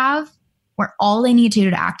that they have, where all they need to do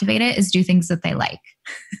to activate it is do things that they like.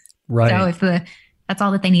 Right. So that's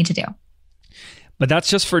all that they need to do. But that's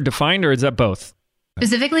just for defined, or is that both?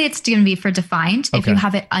 Specifically, it's going to be for defined. Okay. If you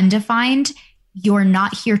have it undefined, you're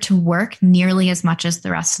not here to work nearly as much as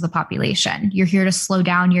the rest of the population. You're here to slow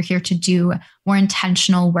down. You're here to do more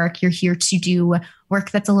intentional work. You're here to do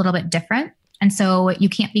work that's a little bit different. And so you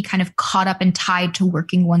can't be kind of caught up and tied to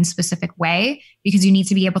working one specific way, because you need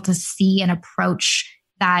to be able to see and approach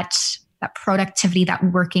that productivity, that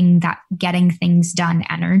working, that getting things done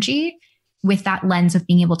energy with that lens of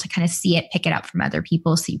being able to kind of see it, pick it up from other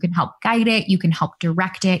people. So you can help guide it, you can help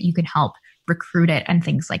direct it, you can help recruit it and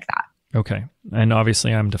things like that. Okay. And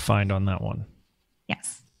obviously I'm defined on that one.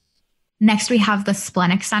 Yes. Next, we have the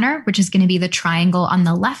splenic center, which is going to be the triangle on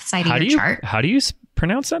the left side of your chart. How do you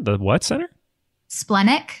pronounce that? The what center?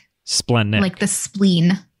 Splenic. Splenic. Like the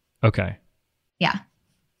spleen. Okay. Yeah.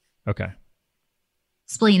 Okay.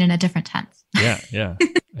 Spleen in a different tense. Yeah.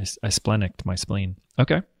 I splenicked my spleen.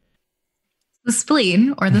 Okay. The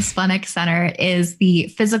spleen, or the splenic center, is the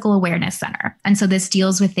physical awareness center. And so this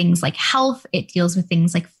deals with things like health, it deals with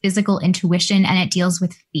things like physical intuition, and it deals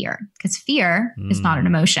with fear. Because fear is not an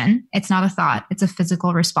emotion. It's not a thought. It's a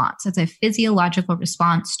physical response. It's a physiological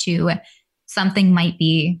response to something might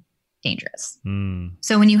be dangerous.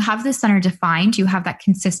 So when you have this center defined, you have that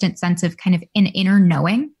consistent sense of kind of an inner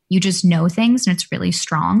knowing. You just know things and it's really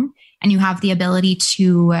strong. And you have the ability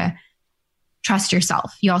to trust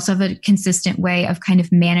yourself. You also have a consistent way of kind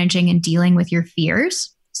of managing and dealing with your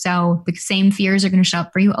fears. So the same fears are going to show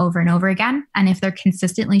up for you over and over again. And if they're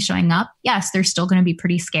consistently showing up, yes, they're still going to be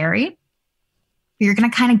pretty scary. You're going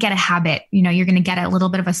to kind of get a habit. You're going to get a little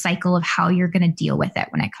bit of a cycle of how you're going to deal with it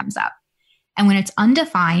when it comes up. And when it's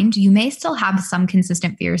undefined, you may still have some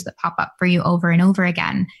consistent fears that pop up for you over and over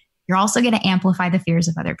again. You're also going to amplify the fears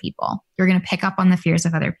of other people. You're going to pick up on the fears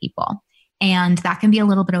of other people. And that can be a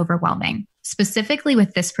little bit overwhelming. Specifically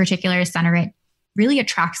with this particular center, it really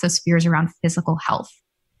attracts those fears around physical health.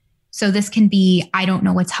 So this can be, I don't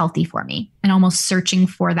know what's healthy for me, and almost searching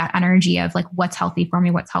for that energy of like, what's healthy for me?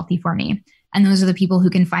 What's healthy for me? And those are the people who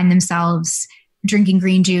can find themselves drinking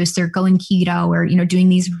green juice or going keto or, doing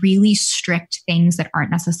these really strict things that aren't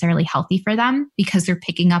necessarily healthy for them, because they're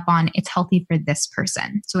picking up on it's healthy for this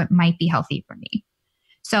person, so it might be healthy for me.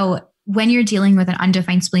 So when you're dealing with an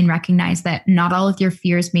undefined spleen, recognize that not all of your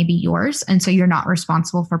fears may be yours. And so you're not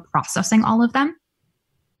responsible for processing all of them.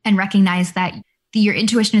 And recognize that your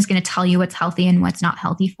intuition is going to tell you what's healthy and what's not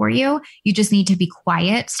healthy for you. You just need to be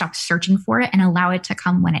quiet, stop searching for it, and allow it to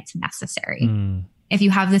come when it's necessary. If you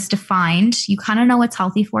have this defined, you kind of know what's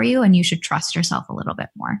healthy for you, and you should trust yourself a little bit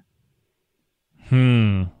more.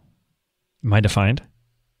 Am I defined?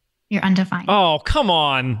 You're undefined. Oh, come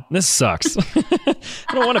on. This sucks.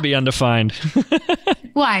 I don't want to be undefined.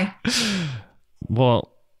 Why?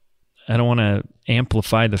 Well, I don't want to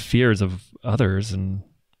amplify the fears of others and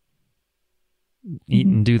eat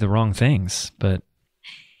and do the wrong things. But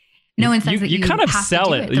no one says that you kind of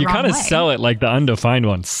sell it. You kind of sell it like the undefined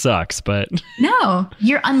one sucks, but no,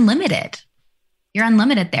 you're unlimited. You're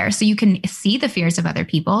unlimited there. So you can see the fears of other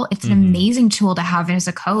people. It's an amazing tool to have as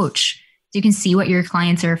a coach. So you can see what your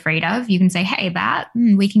clients are afraid of. You can say, hey,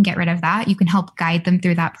 we can get rid of that. You can help guide them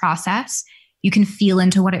through that process. You can feel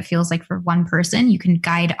into what it feels like for one person. You can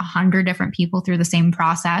guide 100 different people through the same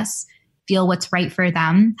process, feel what's right for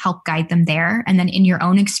them, help guide them there. And then in your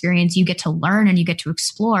own experience, you get to learn and you get to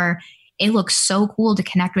explore. It looks so cool to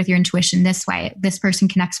connect with your intuition this way. This person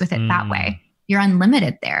connects with it that way. You're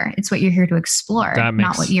unlimited there. It's what you're here to explore,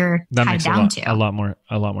 not what you're tied down to. A lot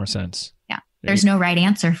more sense. Yeah. There's no right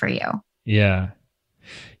answer for you. Yeah.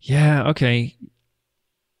 Yeah. Okay.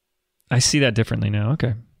 I see that differently now.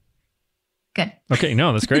 Okay. Good. Okay.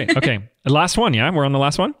 No, that's great. Okay. The last one. Yeah. We're on the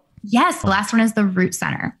last one. Yes. The last one is the root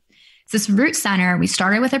center. So this root center, we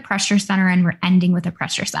started with a pressure center and we're ending with a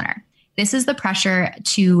pressure center. This is the pressure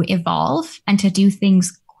to evolve and to do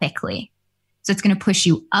things quickly. So it's going to push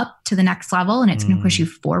you up to the next level and it's going to push you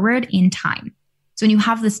forward in time. So when you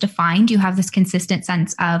have this defined, you have this consistent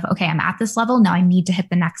sense of, okay, I'm at this level. Now I need to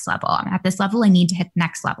hit the next level. I'm at this level. I need to hit the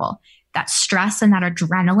next level. That stress and that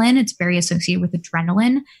adrenaline, it's very associated with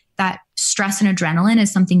adrenaline. That stress and adrenaline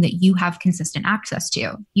is something that you have consistent access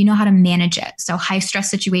to. You know how to manage it. So high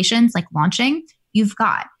stress situations like launching, you've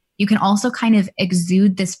got. You can also kind of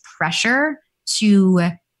exude this pressure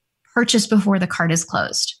to purchase before the cart is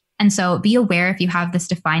closed. And so be aware if you have this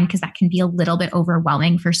defined, because that can be a little bit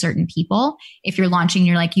overwhelming for certain people. If you're launching,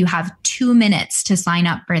 you're like, you have 2 minutes to sign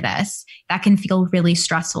up for this. That can feel really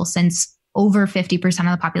stressful since over 50%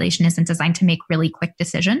 of the population isn't designed to make really quick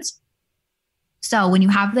decisions. So when you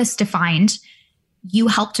have this defined, you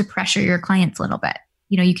help to pressure your clients a little bit.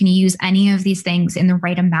 You can use any of these things in the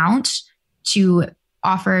right amount to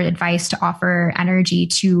offer advice, to offer energy,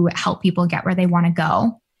 to help people get where they want to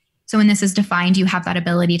go. So when this is defined, you have that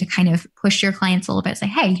ability to kind of push your clients a little bit, say,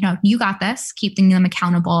 hey, you got this, keeping them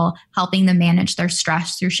accountable, helping them manage their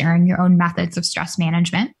stress through sharing your own methods of stress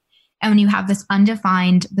management. And when you have this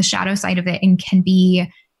undefined, the shadow side of it, and can be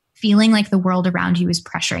feeling like the world around you is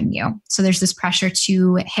pressuring you. So there's this pressure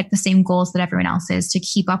to hit the same goals that everyone else is, to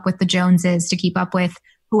keep up with the Joneses, to keep up with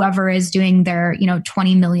whoever is doing their,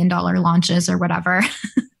 $20 million launches or whatever.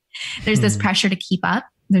 There's this pressure to keep up.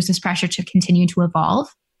 There's this pressure to continue to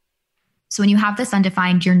evolve. So when you have this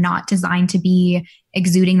undefined, you're not designed to be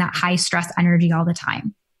exuding that high stress energy all the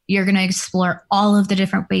time. You're going to explore all of the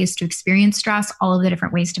different ways to experience stress, all of the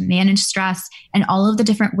different ways to manage stress, and all of the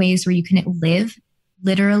different ways where you can live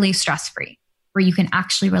literally stress-free, where you can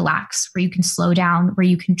actually relax, where you can slow down, where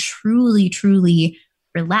you can truly, truly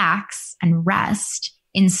relax and rest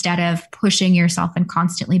instead of pushing yourself and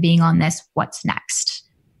constantly being on this what's next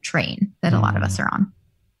train that a lot of us are on.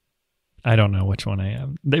 I don't know which one I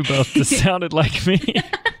am. They both just sounded like me.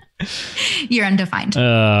 You're undefined.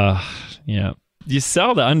 Yeah. You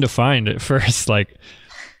sell the undefined at first, like,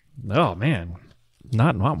 oh man,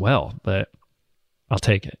 not well, but I'll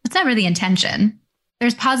take it. It's never the intention.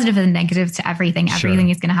 There's positive and negative to everything. Sure. Everything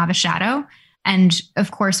is going to have a shadow. And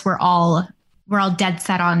of course, we're all dead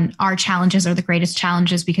set on our challenges are the greatest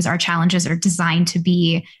challenges because our challenges are designed to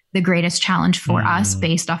be the greatest challenge for us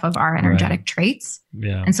based off of our energetic traits.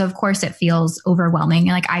 Yeah. And so of course it feels overwhelming.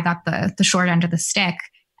 Like I got the short end of the stick.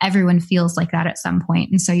 Everyone feels like that at some point.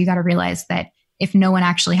 And so you got to realize that if no one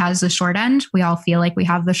actually has the short end, we all feel like we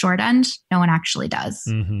have the short end. No one actually does.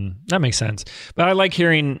 Mm-hmm. That makes sense. But I like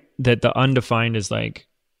hearing that the undefined is like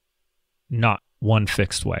not one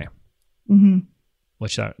fixed way,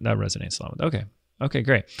 which that resonates a lot with. Okay,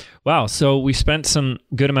 great. Wow. So we spent some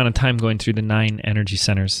good amount of time going through the 9 energy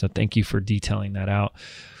centers. So thank you for detailing that out.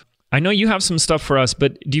 I know you have some stuff for us,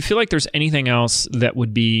 but do you feel like there's anything else that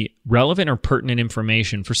would be relevant or pertinent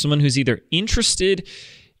information for someone who's either interested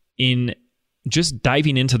in just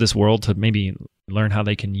diving into this world to maybe learn how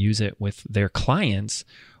they can use it with their clients,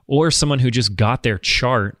 or someone who just got their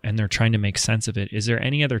chart and they're trying to make sense of it? Is there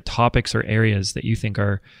any other topics or areas that you think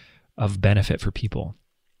are of benefit for people?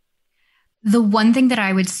 The one thing that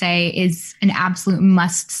I would say is an absolute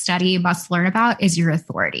must study, must learn about is your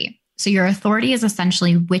authority. So your authority is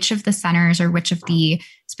essentially which of the centers or which of the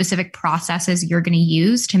specific processes you're going to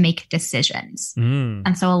use to make decisions.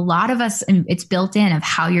 And so a lot of us, it's built in of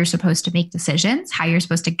how you're supposed to make decisions, how you're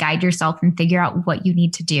supposed to guide yourself and figure out what you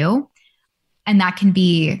need to do. And that can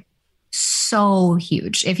be so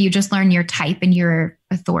huge. If you just learn your type and your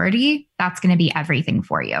authority, that's going to be everything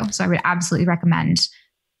for you. So I would absolutely recommend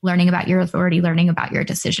learning about your authority, learning about your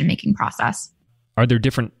decision-making process. Are there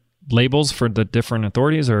different labels for the different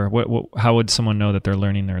authorities, or how would someone know that they're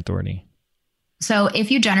learning their authority? So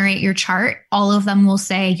if you generate your chart, all of them will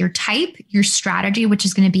say your type, your strategy, which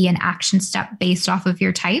is going to be an action step based off of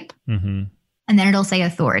your type. And then it'll say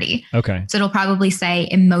authority. Okay. So it'll probably say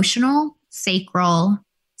emotional, sacral,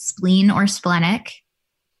 spleen or splenic,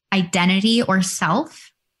 identity or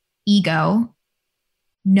self, ego,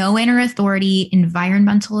 no inner authority,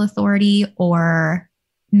 environmental authority, or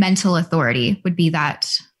mental authority would be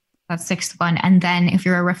that 6th one. And then if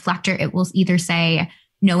you're a reflector, it will either say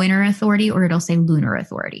no inner authority or it'll say lunar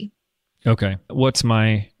authority. Okay. What's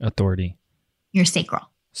my authority? Your sacral.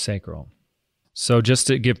 Sacral. So just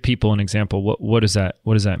to give people an example, what does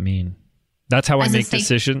that mean? That's how I make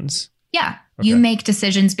decisions? Yeah. Okay. You make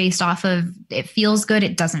decisions based off of it feels good,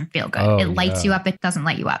 it doesn't feel good. It lights you up, it doesn't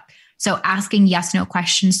light you up. So asking yes, no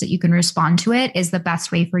questions that you can respond to it is the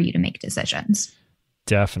best way for you to make decisions.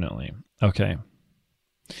 Definitely. Okay.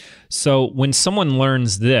 So when someone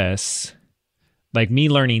learns this, like me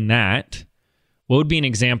learning that, what would be an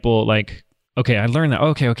example like, okay, I learned that.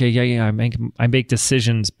 Okay. Yeah. I make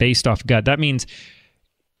decisions based off gut. That means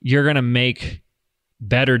you're going to make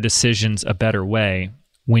better decisions a better way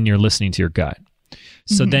when you're listening to your gut.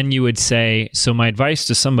 So then you would say, so my advice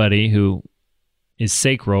to somebody who is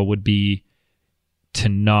sacral would be to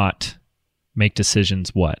not make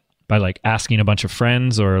decisions what? By like asking a bunch of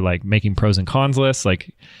friends or like making pros and cons lists,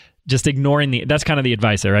 like just ignoring that's kind of the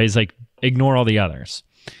advice there, right? It's like ignore all the others.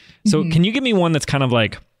 So can you give me one that's kind of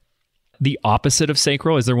like the opposite of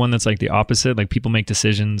sacral? Is there one that's like the opposite? Like people make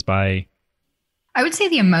decisions by... I would say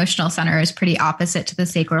the emotional center is pretty opposite to the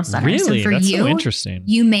sacral center. Really? So for That's you, so interesting.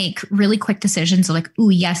 You make really quick decisions like,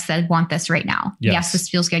 ooh, yes, I want this right now. Yes, this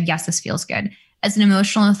feels good. Yes, this feels good. As an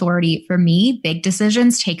emotional authority, for me, big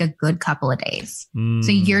decisions take a good couple of days.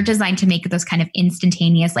 So you're designed to make those kind of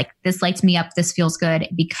instantaneous, like this lights me up, this feels good.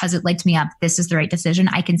 Because it lights me up, this is the right decision.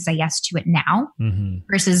 I can say yes to it now.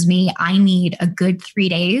 Versus me, I need a good 3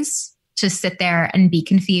 days to sit there and be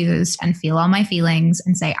confused and feel all my feelings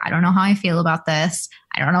and say, I don't know how I feel about this.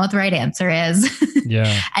 I don't know what the right answer is.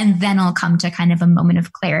 Yeah. And then I'll come to kind of a moment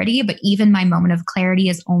of clarity. But even my moment of clarity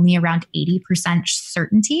is only around 80%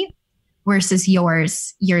 certainty versus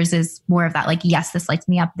yours is more of that like, yes, this lights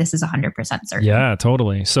me up. This is 100% certain. Yeah,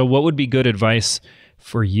 totally. So what would be good advice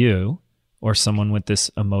for you or someone with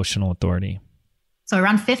this emotional authority? So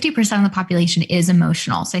around 50% of the population is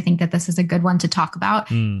emotional. So I think that this is a good one to talk about.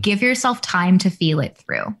 Give yourself time to feel it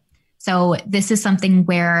through. So this is something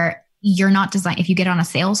where you're not designed, if you get on a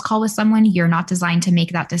sales call with someone, you're not designed to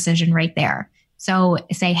make that decision right there. So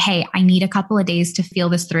say, hey, I need a couple of days to feel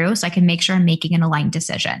this through so I can make sure I'm making an aligned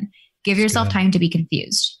decision. Give yourself time to be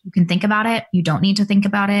confused. You can think about it. You don't need to think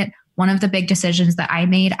about it. One of the big decisions that I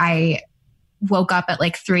made, I woke up at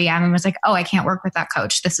like 3 a.m. and was like, oh, I can't work with that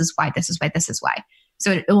coach. This is why, this is why, this is why.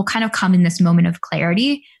 So it will kind of come in this moment of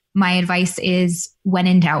clarity. My advice is when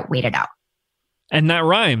in doubt, wait it out. And that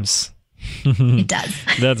rhymes. It does.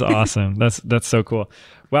 That's awesome. That's so cool.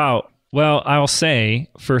 Wow. Well, I'll say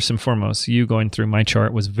first and foremost, you going through my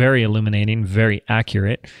chart was very illuminating, very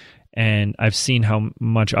accurate. And I've seen how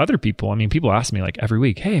much other people, people ask me like every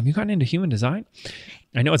week, hey, have you gotten into human design?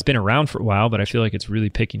 I know it's been around for a while, but I feel like it's really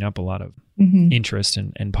picking up a lot of interest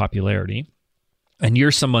and popularity. And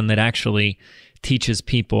you're someone that actually teaches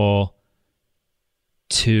people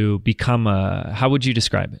to become how would you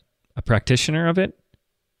describe it? A practitioner of it?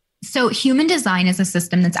 So human design is a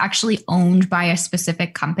system that's actually owned by a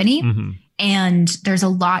specific company. And there's a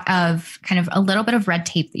lot of kind of a little bit of red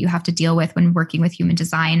tape that you have to deal with when working with human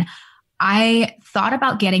design. I thought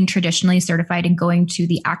about getting traditionally certified and going to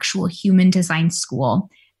the actual human design school.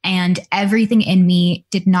 And everything in me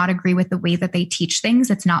did not agree with the way that they teach things.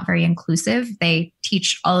 It's not very inclusive. They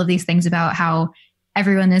teach all of these things about how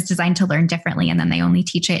everyone is designed to learn differently, and then they only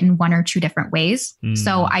teach it in 1 or 2 different ways.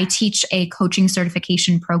 So I teach a coaching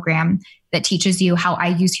certification program that teaches you how I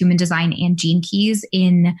use human design and gene keys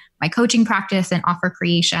in my coaching practice and offer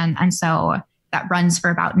creation. And so that runs for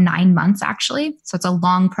about 9 months, actually. So it's a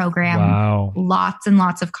long program, lots and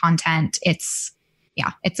lots of content. It's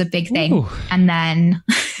a big thing. Ooh. And then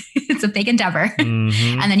it's a big endeavor. And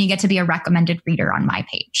then you get to be a recommended reader on my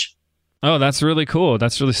page. Oh, that's really cool.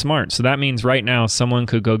 That's really smart. So that means right now someone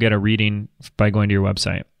could go get a reading by going to your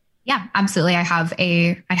website. Yeah, absolutely. I have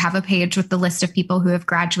a page with the list of people who have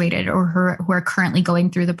graduated or who are currently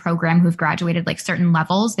going through the program, who've graduated like certain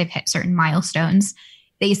levels. They've hit certain milestones.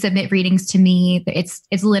 They submit readings to me.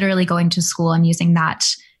 It's literally going to school. I'm using that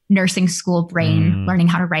nursing school brain, learning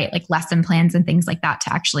how to write like lesson plans and things like that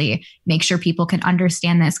to actually make sure people can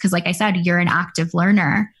understand this. Because like I said, you're an active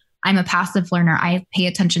learner. I'm a passive learner. I pay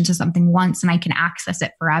attention to something once and I can access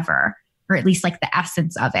it forever, or at least like the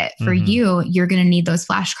essence of it. For you, you're going to need those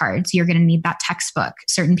flashcards. You're going to need that textbook.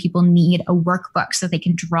 Certain people need a workbook so they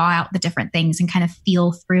can draw out the different things and kind of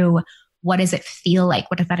feel through, what does it feel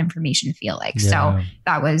like? What does that information feel like? So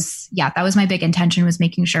that was my big intention, was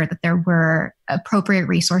making sure that there were appropriate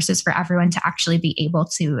resources for everyone to actually be able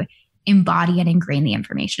to embody and ingrain the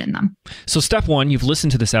information in them. So step 1, you've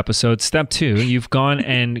listened to this episode. Step 2, you've gone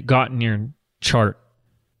and gotten your chart.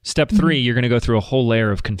 Step 3, you're going to go through a whole layer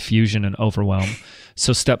of confusion and overwhelm.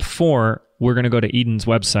 So step 4, we're going to go to Eden's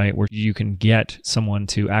website where you can get someone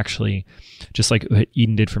to actually, just like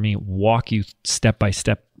Eden did for me, walk you step by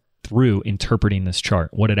step through interpreting this chart,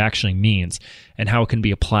 what it actually means and how it can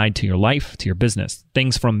be applied to your life, to your business.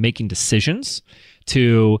 Things from making decisions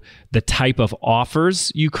to the type of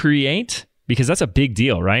offers you create, because that's a big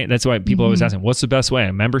deal, right? That's why people always ask me, what's the best way?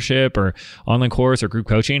 A membership or online course or group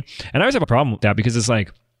coaching? And I always have a problem with that, because it's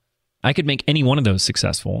like, I could make any one of those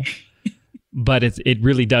successful, But it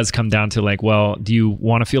really does come down to like, well, do you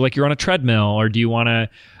want to feel like you're on a treadmill, or do you want to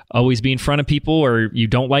always be in front of people, or you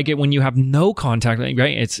don't like it when you have no contact,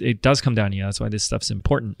 right? It does come down to you. That's why this stuff's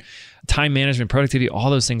important. Time management, productivity, all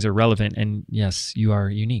those things are relevant. And yes, you are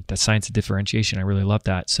unique. That's science of differentiation. I really love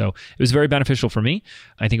that. So it was very beneficial for me.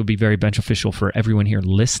 I think it would be very beneficial for everyone here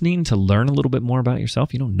listening to learn a little bit more about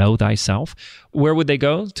yourself. You know thyself. Where would they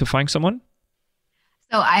go to find someone?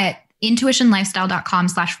 So at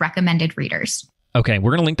intuitionlifestyle.com/recommended readers. Okay,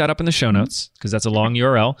 we're going to link that up in the show notes because that's a long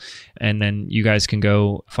URL, and then you guys can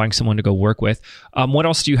go find someone to go work with. What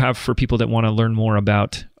else do you have for people that want to learn more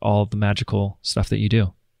about all the magical stuff that you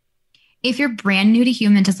do? If you're brand new to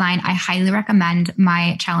human design, I highly recommend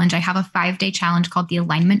my challenge. I have a 5-day challenge called the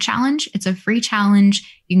Alignment Challenge. It's a free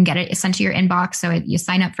challenge. You can get it sent to your inbox. So you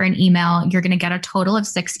sign up for an email. You're going to get a total of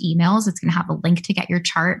 6 emails. It's going to have a link to get your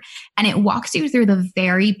chart. And it walks you through the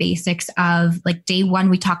very basics of like day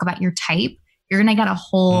 1, we talk about your type. You're going to get a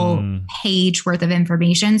whole page worth of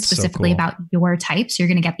information specifically about your type. So you're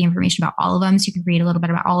going to get the information about all of them. So you can read a little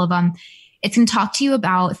bit about all of them. It's going to talk to you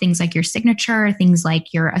about things like your signature, things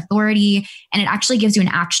like your authority, and it actually gives you an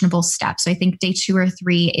actionable step. So I think day 2 or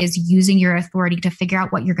 3 is using your authority to figure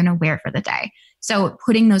out what you're going to wear for the day. So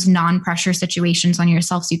putting those non-pressure situations on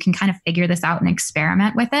yourself so you can kind of figure this out and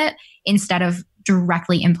experiment with it instead of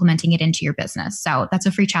directly implementing it into your business. So that's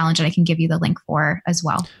a free challenge that I can give you the link for as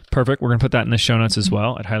well. Perfect. We're going to put that in the show notes as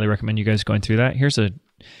well. I'd highly recommend you guys going through that. Here's a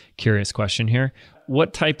curious question here.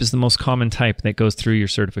 What type is the most common type that goes through your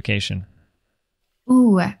certification?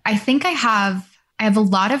 Ooh, I think I have a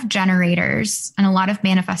lot of generators and a lot of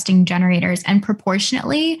manifesting generators, and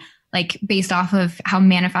proportionately, like based off of how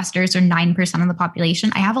manifestors are 9% of the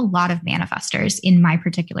population, I have a lot of manifestors in my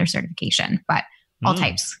particular certification, but all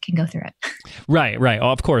types can go through it. Right.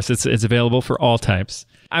 Of course, it's available for all types.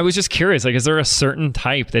 I was just curious, like, is there a certain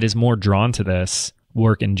type that is more drawn to this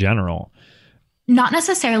work in general? Not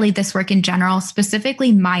necessarily this work in general,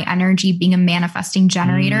 specifically my energy being a manifesting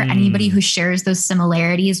generator. Anybody who shares those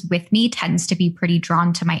similarities with me tends to be pretty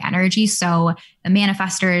drawn to my energy. So the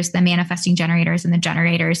manifestors, the manifesting generators, and the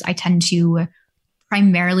generators, I tend to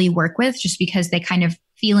primarily work with just because they kind of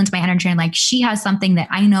feel into my energy and like, she has something that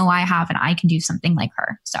I know I have and I can do something like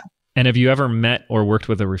her. So. And have you ever met or worked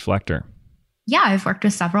with a reflector? Yeah, I've worked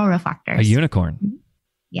with several reflectors. A unicorn?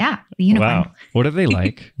 Yeah, the unicorn. Wow. What are they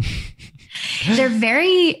like? They're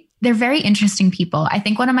very interesting people. I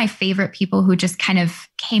think one of my favorite people who just kind of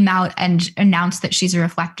came out and announced that she's a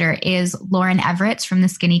reflector is Lauren Everett from The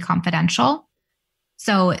Skinny Confidential.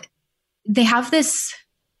 So they have this,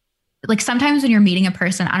 like sometimes when you're meeting a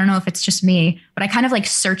person, I don't know if it's just me, but I kind of like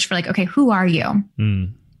search for like, okay, who are you?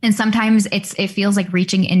 And sometimes it feels like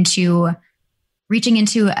reaching into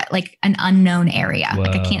like an unknown area. Whoa.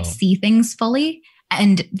 Like I can't see things fully.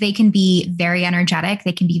 And they can be very energetic.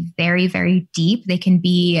 They can be very, very deep. They can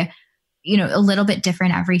be, a little bit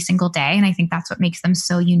different every single day. And I think that's what makes them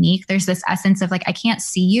so unique. There's this essence of like, I can't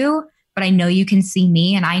see you, but I know you can see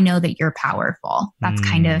me and I know that you're powerful. That's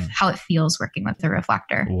kind of how it feels working with the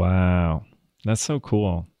reflector. Wow. That's so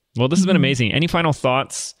cool. Well, this has been amazing. Any final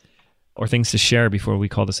thoughts or things to share before we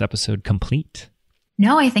call this episode complete?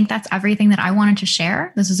 No, I think that's everything that I wanted to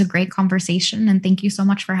share. This was a great conversation and thank you so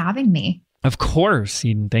much for having me. Of course,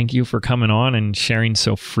 Eden. Thank you for coming on and sharing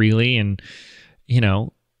so freely and,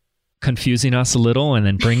 confusing us a little and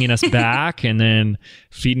then bringing us back and then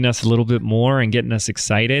feeding us a little bit more and getting us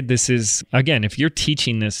excited. This is, again, if you're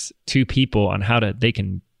teaching this to people on they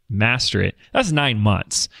can master it, that's 9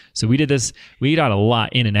 months. So we got a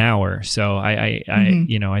lot in an hour. So I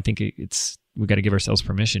think we got to give ourselves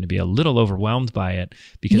permission to be a little overwhelmed by it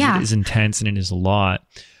because it is intense and it is a lot.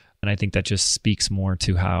 And I think that just speaks more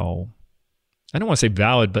to how, I don't want to say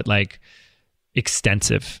valid, but like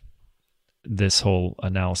extensive this whole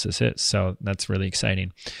analysis is. So that's really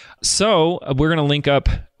exciting. So we're going to link up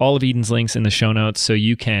all of Eden's links in the show notes so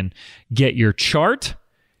you can get your chart.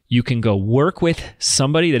 You can go work with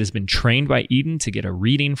somebody that has been trained by Eden to get a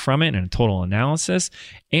reading from it and a total analysis.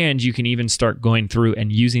 And you can even start going through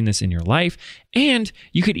and using this in your life. And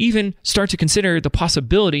you could even start to consider the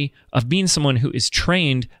possibility of being someone who is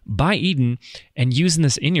trained by Eden and using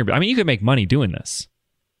this in you could make money doing this.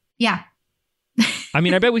 Yeah.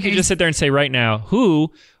 I bet we could just sit there and say right now,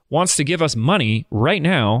 who wants to give us money right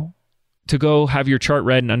now to go have your chart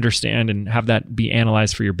read and understand and have that be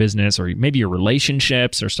analyzed for your business or maybe your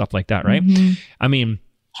relationships or stuff like that, right?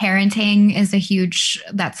 Parenting is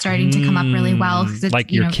that's starting to come up really well. It's,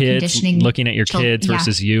 like your kids, looking at your kids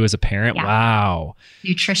versus you as a parent. Yeah. Wow.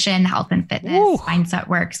 Nutrition, health and fitness, mindset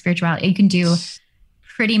work, spirituality. You can do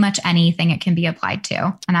pretty much anything it can be applied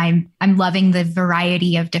to. And I'm loving the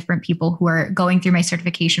variety of different people who are going through my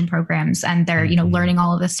certification programs, and they're, learning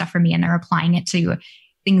all of this stuff from me, and they're applying it to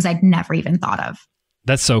things I'd never even thought of.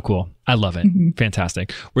 That's so cool. I love it.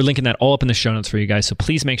 Fantastic. We're linking that all up in the show notes for you guys. So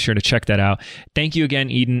please make sure to check that out. Thank you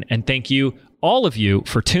again, Eden. And thank you, all of you,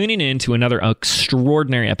 for tuning in to another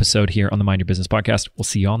extraordinary episode here on the Mind Your Business podcast. We'll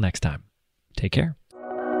see you all next time. Take care.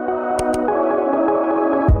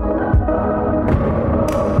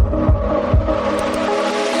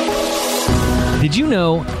 Did you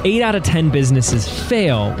know 8 out of 10 businesses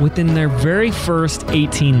fail within their very first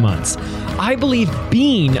 18 months? I believe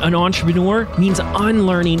being an entrepreneur means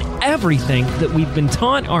unlearning everything that we've been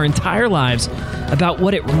taught our entire lives about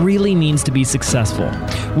what it really means to be successful,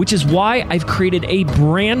 which is why I've created a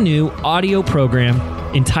brand new audio program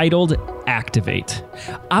entitled Activate.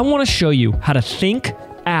 I want to show you how to think,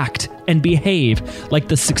 act, and behave like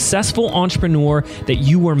the successful entrepreneur that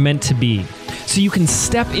you were meant to be, so you can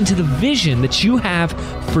step into the vision that you have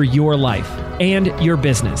for your life and your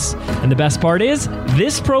business. And the best part is,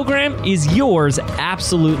 this program is yours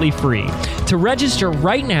absolutely free. To register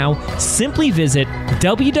right now, simply visit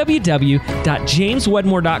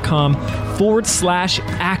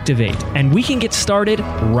www.jameswedmore.com/activate, and we can get started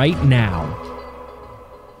right now.